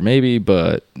presidency, sure, maybe,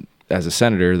 but as a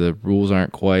senator, the rules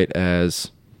aren't quite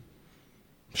as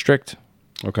strict.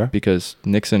 Okay. Because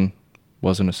Nixon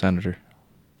wasn't a senator.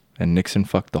 And Nixon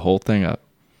fucked the whole thing up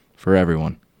for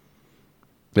everyone.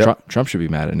 Yep. Trump should be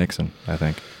mad at Nixon, I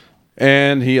think.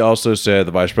 And he also said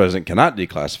the vice president cannot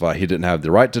declassify. He didn't have the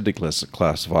right to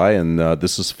declassify, and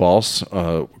this is false,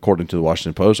 according to the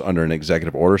Washington Post. Under an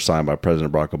executive order signed by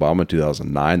President Barack Obama in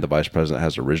 2009, the vice president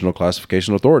has original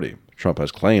classification authority. Trump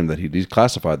has claimed that he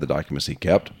declassified the documents he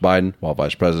kept. Biden, while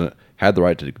vice president, had the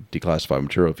right to declassify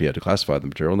material if he had declassified the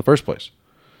material in the first place.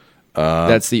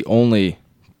 That's the only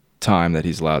time that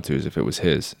he's allowed to, is if it was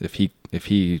his. If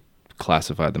he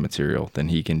classified the material, then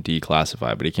he can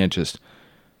declassify, but he can't just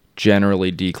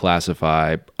generally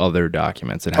declassify other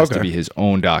documents. It has to be his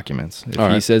own documents.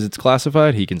 If he says it's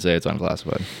classified, he can say it's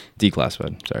unclassified.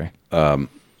 Declassified, sorry.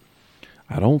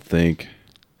 I don't think...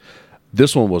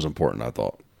 This one was important, I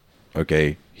thought.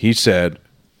 Okay, he said,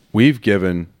 we've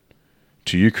given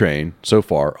to Ukraine so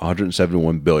far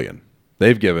 $171 billion.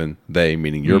 They've given, they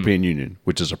meaning European Union,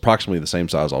 which is approximately the same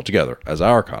size altogether as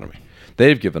our economy,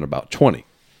 they've given about 20.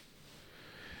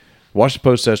 Washington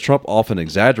Post says Trump often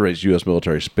exaggerates U.S.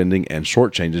 military spending and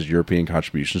shortchanges European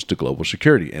contributions to global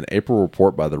security. An April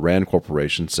report by the RAND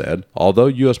Corporation said, although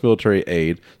U.S. military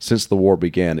aid since the war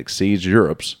began exceeds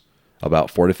Europe's,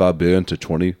 about $45 billion to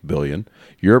 $20 billion,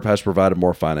 Europe has provided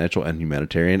more financial and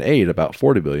humanitarian aid, about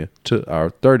 $40 billion to our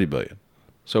 $30 billion.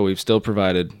 So we've still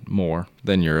provided more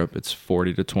than Europe. It's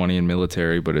 40 to 20 in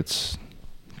military, but it's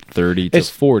 30 to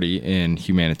 40 in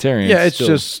humanitarian. Yeah, it's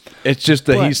just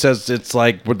that he says it's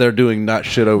like what they're doing not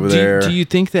shit over there. Do you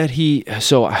think that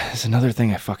so that's another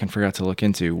thing I fucking forgot to look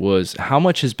into was how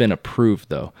much has been approved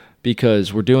though?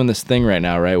 Because we're doing this thing right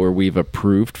now, right, where we've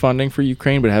approved funding for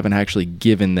Ukraine, but haven't actually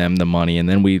given them the money, and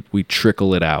then we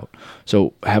trickle it out.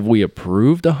 So have we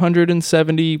approved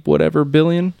 170 whatever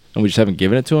billion, and we just haven't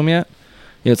given it to them yet?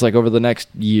 You know, it's like over the next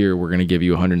year, we're going to give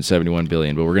you 171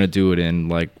 billion, but we're going to do it in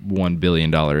like $1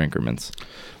 billion increments.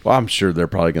 Well, I'm sure they're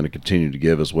probably going to continue to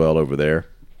give as well over there.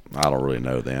 I don't really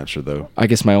know the answer, though. I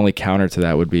guess my only counter to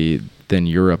that would be then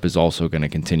Europe is also going to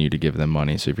continue to give them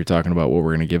money. So if you're talking about what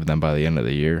we're going to give them by the end of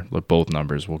the year, look, both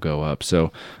numbers will go up.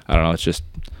 So I don't know. It's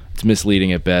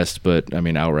misleading at best, but I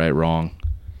mean, outright wrong.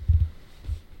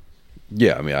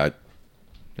 Yeah, I mean,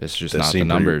 it's just not the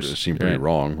numbers. It seemed pretty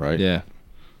wrong, right? Yeah.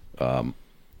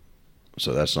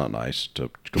 So that's not nice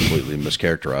to completely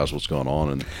mischaracterize what's going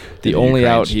on. And the only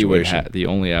out he would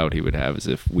have is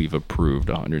if we've approved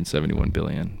 171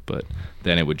 billion, but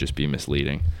then it would just be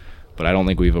misleading. But I don't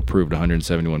think we've approved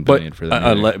 171 billion for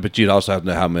them. But you'd also have to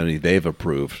know how many they've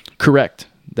approved. Correct.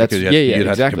 That's you'd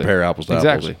have to compare apples to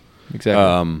apples.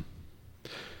 Exactly.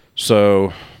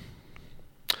 So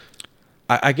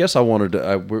I guess I wanted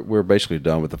to. We're basically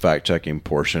done with the fact checking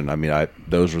portion. I mean,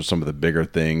 those were some of the bigger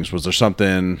things. Was there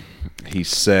something he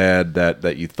said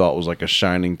that you thought was like a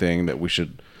shining thing that we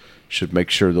should make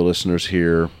sure the listeners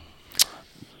hear?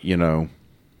 You know.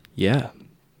 Yeah,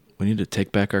 we need to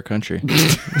take back our country.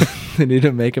 We need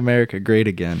to make America great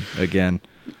again.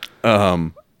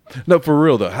 No, for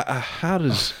real though. How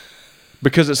does?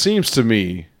 Because it seems to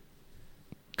me,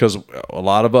 because a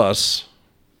lot of us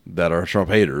that are Trump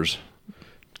haters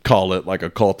call it like a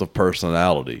cult of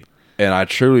personality. And I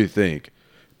truly think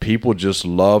people just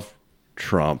love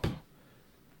Trump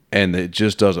and it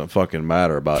just doesn't fucking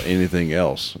matter about anything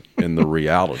else in the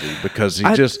reality because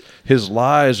his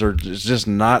lies are just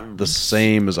not the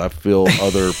same as I feel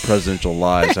other presidential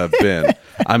lies have been.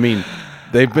 I mean,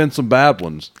 they've been some bad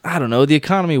ones. I don't know. The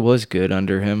economy was good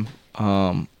under him.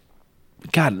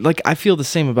 God, like I feel the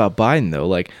same about Biden though.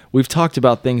 Like we've talked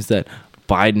about things that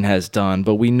Biden has done,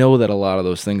 but we know that a lot of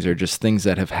those things are just things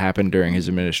that have happened during his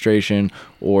administration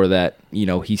or that, you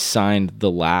know, he signed the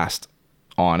last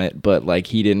on it, but like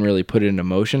he didn't really put it into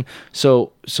motion.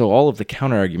 So all of the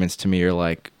counter arguments to me are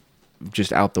like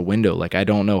just out the window. Like I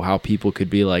don't know how people could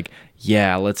be like,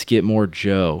 yeah, let's get more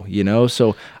Joe, you know?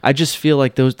 So I just feel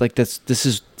like these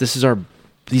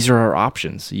are our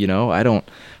options, you know? I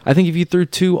think if you threw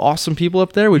two awesome people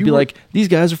up there, we'd be like, these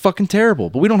guys are fucking terrible.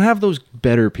 But we don't have those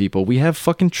better people. We have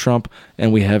fucking Trump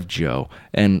and we have Joe.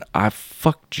 And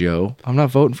fuck Joe. I'm not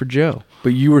voting for Joe.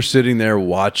 But you were sitting there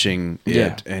watching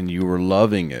it and you were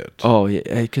loving it. Oh,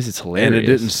 yeah, because it's hilarious. And it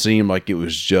didn't seem like it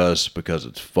was just because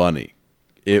it's funny.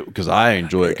 Because I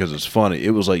enjoy it because it's funny.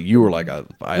 It was like you were like,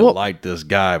 I like this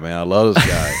guy, man. I love this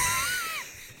guy.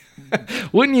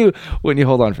 Wouldn't you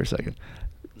hold on for a second?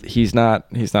 He's not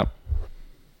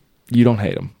you don't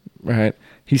hate him, right?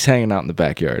 He's hanging out in the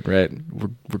backyard, right?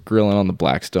 We're grilling on the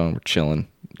Blackstone, we're chilling,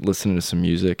 listening to some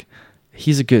music.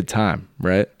 He's a good time,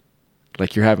 right?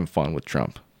 Like you're having fun with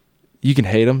Trump. You can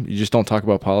hate him, you just don't talk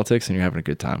about politics and you're having a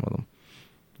good time with him.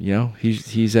 You know,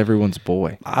 he's everyone's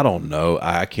boy. I don't know.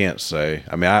 I can't say.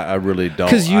 I mean, I really don't.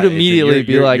 Because you'd immediately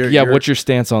be like, yeah, what's your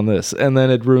stance on this? And then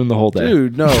it'd ruin the whole day.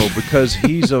 Dude, no, because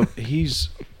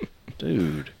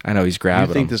dude. I know, he's grabbing him.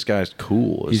 You think this guy's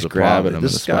cool. He's grabbing him.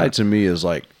 This guy to me is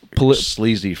like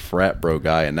sleazy frat bro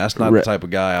guy, and that's not the type of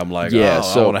guy I'm like, I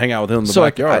want to hang out with him in the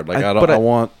backyard. I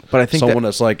want someone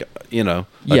that's like, you know,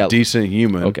 a decent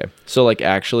human. Okay. So like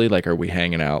actually, like are we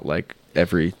hanging out like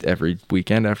every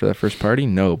weekend after that first party?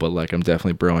 No, but like I'm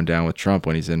definitely broing down with Trump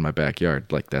when he's in my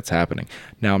backyard. Like that's happening.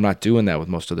 Now I'm not doing that with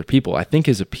most other people. I think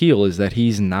his appeal is that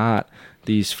he's not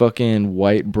these fucking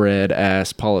white bread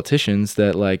ass politicians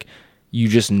that like you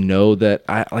just know that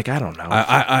I don't know.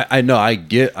 I know I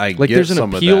get there's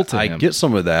some an appeal of that. to him. I get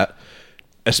some of that,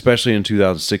 especially in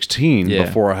 2016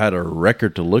 before I had a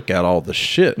record to look at all the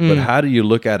shit. But how do you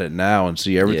look at it now and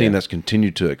see everything that's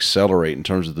continued to accelerate in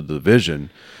terms of the division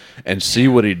and see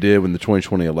what he did in the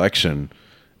 2020 election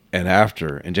and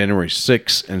after and January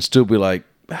 6th and still be like,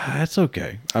 that's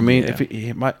okay. I mean, if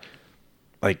he might,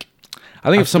 like, I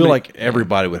think feel like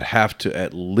everybody would have to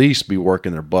at least be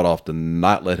working their butt off to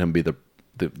not let him be the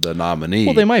nominee.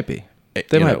 Well, they might be.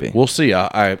 They might be. We'll see.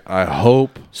 I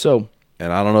hope so.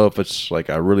 And I don't know if it's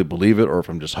like I really believe it or if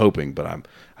I'm just hoping, but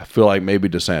I feel like maybe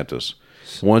DeSantis,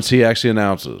 once he actually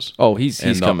announces,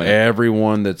 he's coming.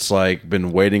 Everyone that's like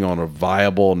been waiting on a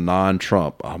viable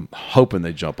non-Trump, I'm hoping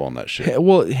they jump on that shit.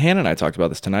 Well, Hannah and I talked about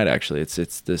this tonight. Actually, it's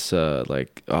this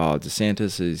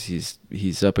DeSantis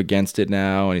he's up against it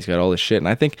now, and he's got all this shit. And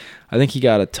I think he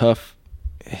got a tough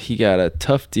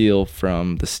deal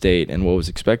from the state and what was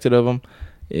expected of him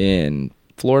in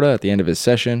Florida at the end of his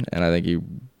session, and I think he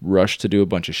rushed to do a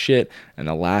bunch of shit, and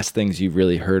the last things you've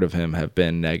really heard of him have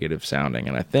been negative sounding.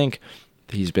 And I think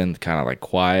he's been kind of like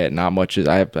quiet, not much.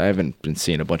 I haven't been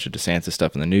seeing a bunch of DeSantis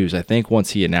stuff in the news. I think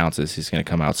once he announces, he's going to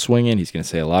come out swinging. He's going to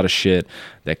say a lot of shit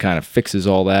that kind of fixes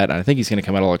all that, and I think he's going to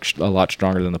come out a lot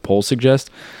stronger than the polls suggest.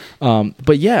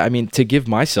 But yeah, I mean, to give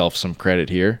myself some credit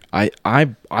here, I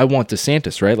want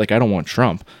DeSantis, right? Like, I don't want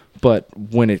Trump. But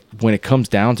when it comes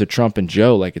down to Trump and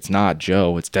Joe, like, it's not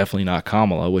Joe. It's definitely not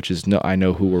Kamala, which is I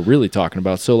know who we're really talking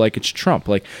about. So, like, it's Trump.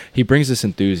 Like, he brings this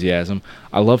enthusiasm.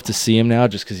 I love to see him now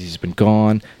just because he's been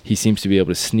gone. He seems to be able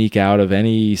to sneak out of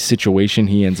any situation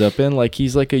he ends up in. Like,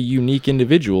 he's like a unique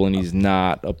individual, and he's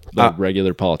not a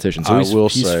regular politician. So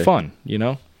he's fun, you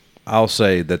know? I'll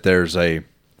say that there's a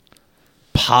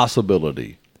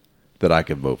possibility that I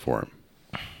could vote for him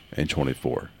in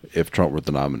 24 if Trump were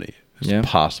the nominee. It's a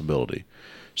possibility.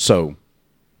 So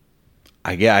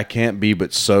I can't be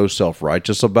but so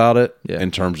self-righteous about it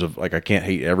in terms of, like, I can't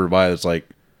hate everybody that's like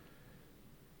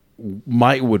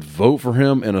would vote for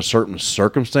him in a certain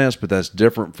circumstance, but that's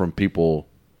different from people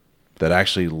that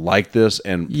actually like this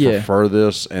and prefer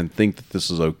this and think that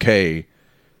this is okay.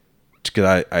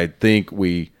 Because I think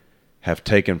we have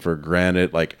taken for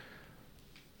granted, like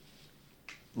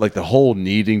the whole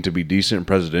needing to be decent and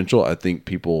presidential. I think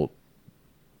people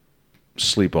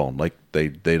sleep on, like they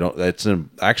don't. That's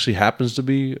actually happens to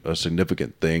be a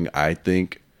significant thing, I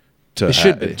think,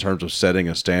 in terms of setting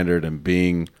a standard and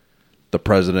being the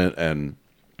president, and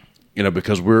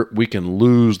because we can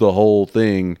lose the whole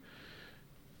thing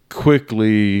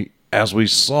quickly, as we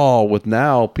saw with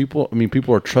now people. I mean,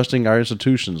 people are trusting our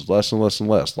institutions less and less and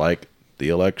less, like the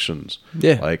elections,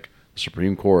 like the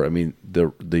Supreme Court. I mean,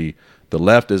 the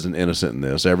left isn't innocent in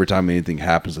this. Every time anything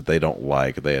happens that they don't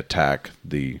like, they attack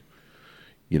the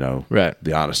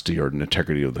the honesty or the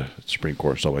integrity of the Supreme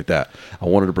Court, stuff like that. I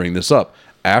wanted to bring this up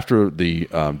after the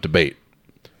debate.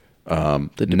 After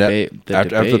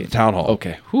the town hall.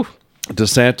 Okay. Whew.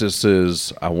 DeSantis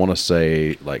is, I want to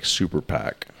say, like, super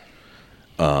PAC.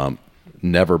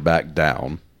 Never Back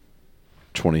Down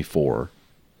 24.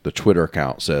 The Twitter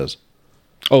account says.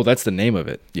 Oh, that's the name of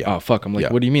it. Yeah. Oh, fuck. I'm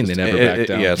like, what do you mean they never back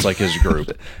down? Yeah, it's like his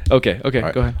group. Okay,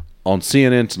 right. Go ahead. On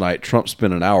CNN tonight, Trump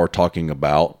spent an hour talking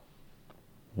about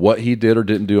what he did or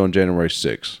didn't do on January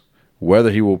 6th,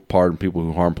 whether he will pardon people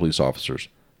who harm police officers,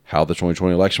 how the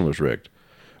 2020 election was rigged,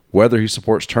 whether he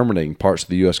supports terminating parts of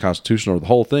the U.S. Constitution or the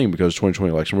whole thing because the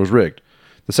 2020 election was rigged,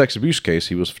 the sex abuse case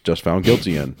he was just found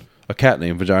guilty in, a cat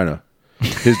named Vagina,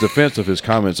 his defense of his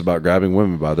comments about grabbing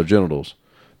women by their genitals,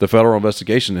 the federal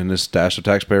investigation in his stash of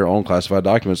taxpayer-owned classified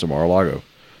documents in Mar-a-Lago,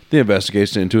 the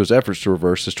investigation into his efforts to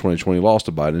reverse his 2020 loss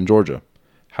to Biden in Georgia.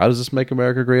 How does this make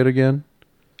America great again?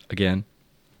 Again.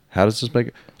 How does this make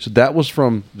it? So that was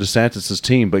from DeSantis'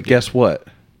 team, but guess what?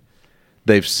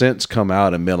 They've since come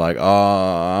out and been like,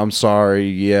 "Oh, I'm sorry.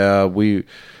 Yeah, we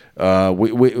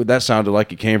that sounded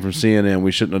like it came from CNN.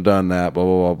 We shouldn't have done that." Blah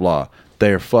blah blah blah.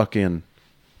 They're fucking.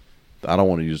 I don't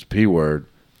want to use the P word.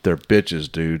 They're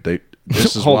bitches, dude.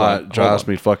 This is why it drives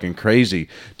me fucking crazy.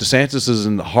 DeSantis is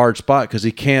in the hard spot because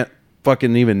he can't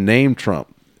fucking even name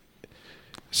Trump.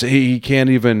 So he can't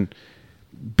even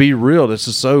be real.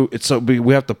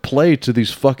 We have to play to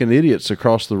these fucking idiots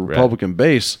across the Republican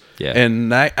base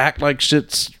and act like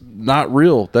shit's not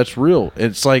real. That's real.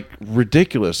 It's like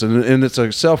ridiculous. And it's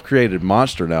a self-created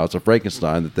monster now. It's a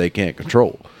Frankenstein that they can't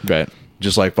control. Right.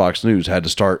 Just like Fox News had to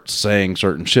start saying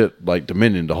certain shit like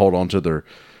Dominion to hold on to their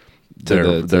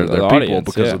people audience,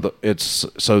 because of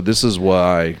so this is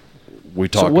why we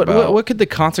talk about what could the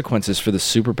consequences for the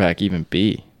super PAC even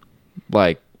be?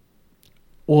 Like,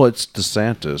 well, it's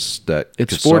DeSantis that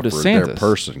it's for DeSantis. Their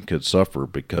person could suffer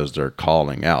because they're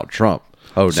calling out Trump.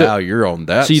 Now you're on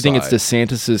that. So you think it's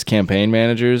DeSantis's campaign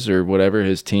managers or whatever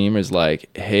his team is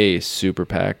like, hey, super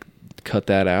PAC, cut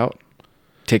that out.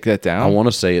 take that down? I want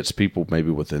to say it's people maybe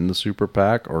within the super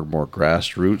PAC or more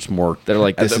grassroots, more. They're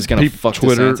like, this is going to fuck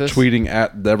Twitter DeSantis? tweeting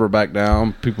at Never Back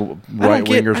Down. People, right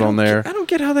wingers on there. I don't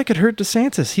get how that could hurt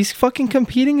DeSantis. He's fucking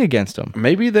competing against him.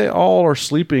 Maybe they all are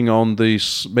sleeping on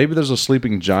these. Maybe there's a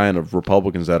sleeping giant of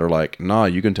Republicans that are like, nah,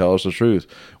 you can tell us the truth.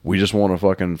 We just want a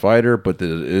fucking fighter, but it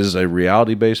is a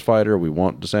reality-based fighter. We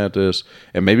want DeSantis,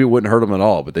 and maybe it wouldn't hurt them at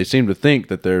all. But they seem to think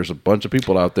that there's a bunch of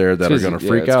people out there that are going to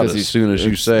freak out as soon as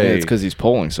you say. It's because he's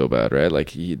polling so bad, right?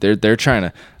 Like they're trying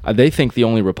to. They think the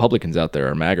only Republicans out there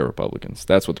are MAGA Republicans.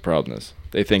 That's what the problem is.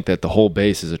 They think that the whole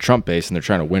base is a Trump base, and they're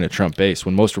trying to win a Trump base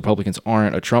when most Republicans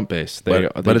aren't a Trump base.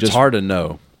 But it's hard to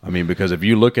know. I mean, because if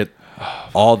you look at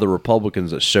all the Republicans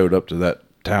that showed up to that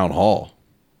town hall,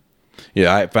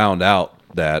 I found out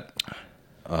that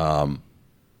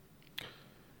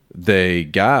they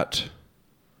got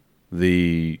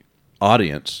the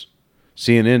audience.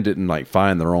 CNN didn't like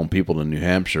find their own people in New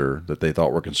Hampshire that they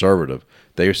thought were conservative.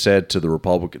 They said to the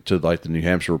the New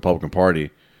Hampshire Republican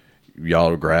Party,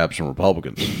 y'all grab some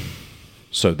Republicans.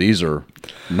 So these are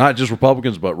not just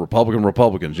Republicans, but Republicans.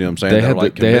 You know what I'm saying? They're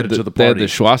committed to the party. They had the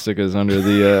swastikas under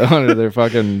the under their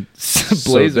fucking blazers.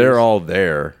 So they're all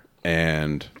there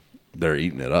and they're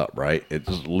eating it up, right? It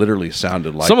just literally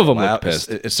sounded like some of them looked pissed.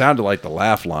 It sounded like the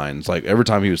laugh lines. Like every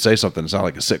time he would say something, it sounded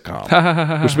like a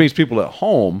sitcom, which means people at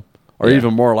home are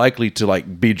even more likely to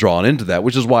like be drawn into that,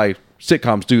 which is why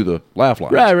sitcoms do the laugh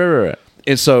lines. Right.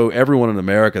 And so everyone in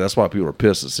America, that's why people are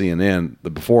pissed at CNN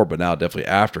before, but now definitely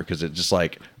after, because it just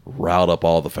like riled up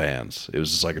all the fans. It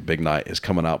was just like a big night, his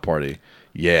coming out party.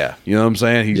 Yeah. You know what I'm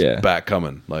saying? He's back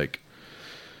coming. Like,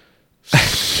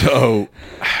 so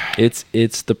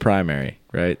it's the primary,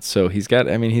 right? So he's got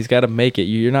to make it.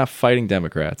 You're not fighting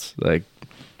Democrats. Like,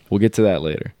 we'll get to that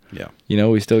later. Yeah. You know,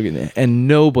 we still get, and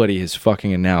nobody has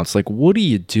fucking announced. Like, what are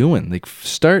you doing? Like,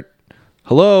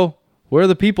 hello, where are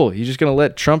the people? You just gonna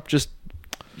let Trump just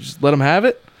let him have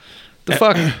it? The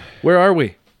fuck? Where are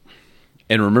we?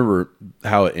 And remember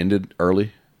how it ended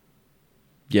early?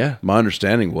 Yeah. My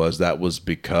understanding was that was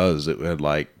because it had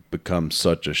like become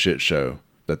such a shit show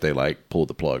that they like pulled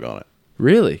the plug on it.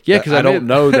 Really? Yeah, because I don't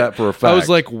know that for a fact. I was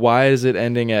like, why is it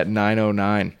ending at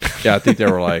 9:09? Yeah, I think they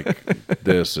were like,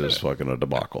 this is fucking a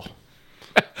debacle.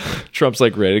 Trump's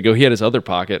like ready to go. He had his other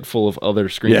pocket full of other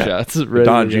screenshots. Yeah.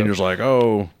 Don Jr.'s like,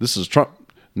 oh, this is Trump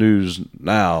news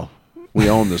now. We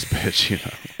own this bitch, you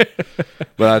know.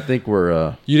 But I think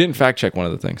we're... You didn't fact check one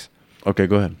of the things. Okay,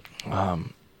 go ahead.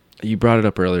 You brought it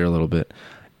up earlier a little bit.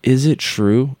 Is it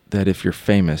true that if you're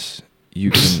famous,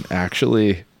 you can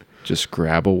actually just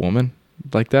grab a woman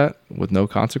like that with no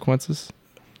consequences?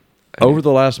 Over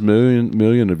the last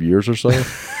million of years or so,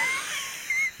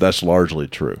 that's largely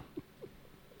true.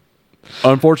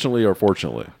 Unfortunately or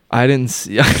fortunately. I didn't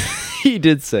see... He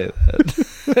did say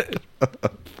that.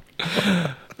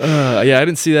 I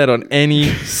didn't see that on any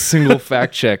single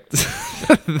fact check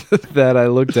that I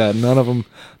looked at. None of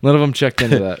them checked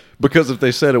into that. Because if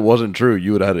they said it wasn't true,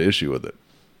 you would have had an issue with it.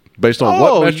 Based on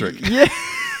what metric? Yeah.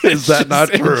 Is that not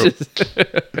true?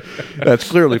 That's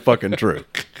clearly fucking true.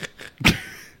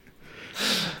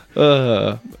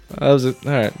 All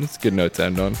right. That's a good note to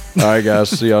end on. All right, guys.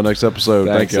 See y'all next episode.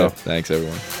 Thank y'all. Thanks,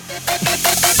 everyone.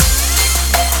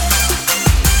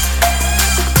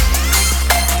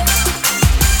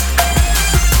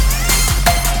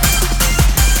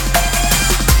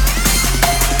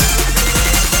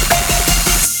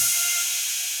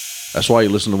 That's why you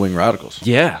listen to Wing Radicals.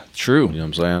 Yeah, true. You know what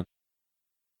I'm saying?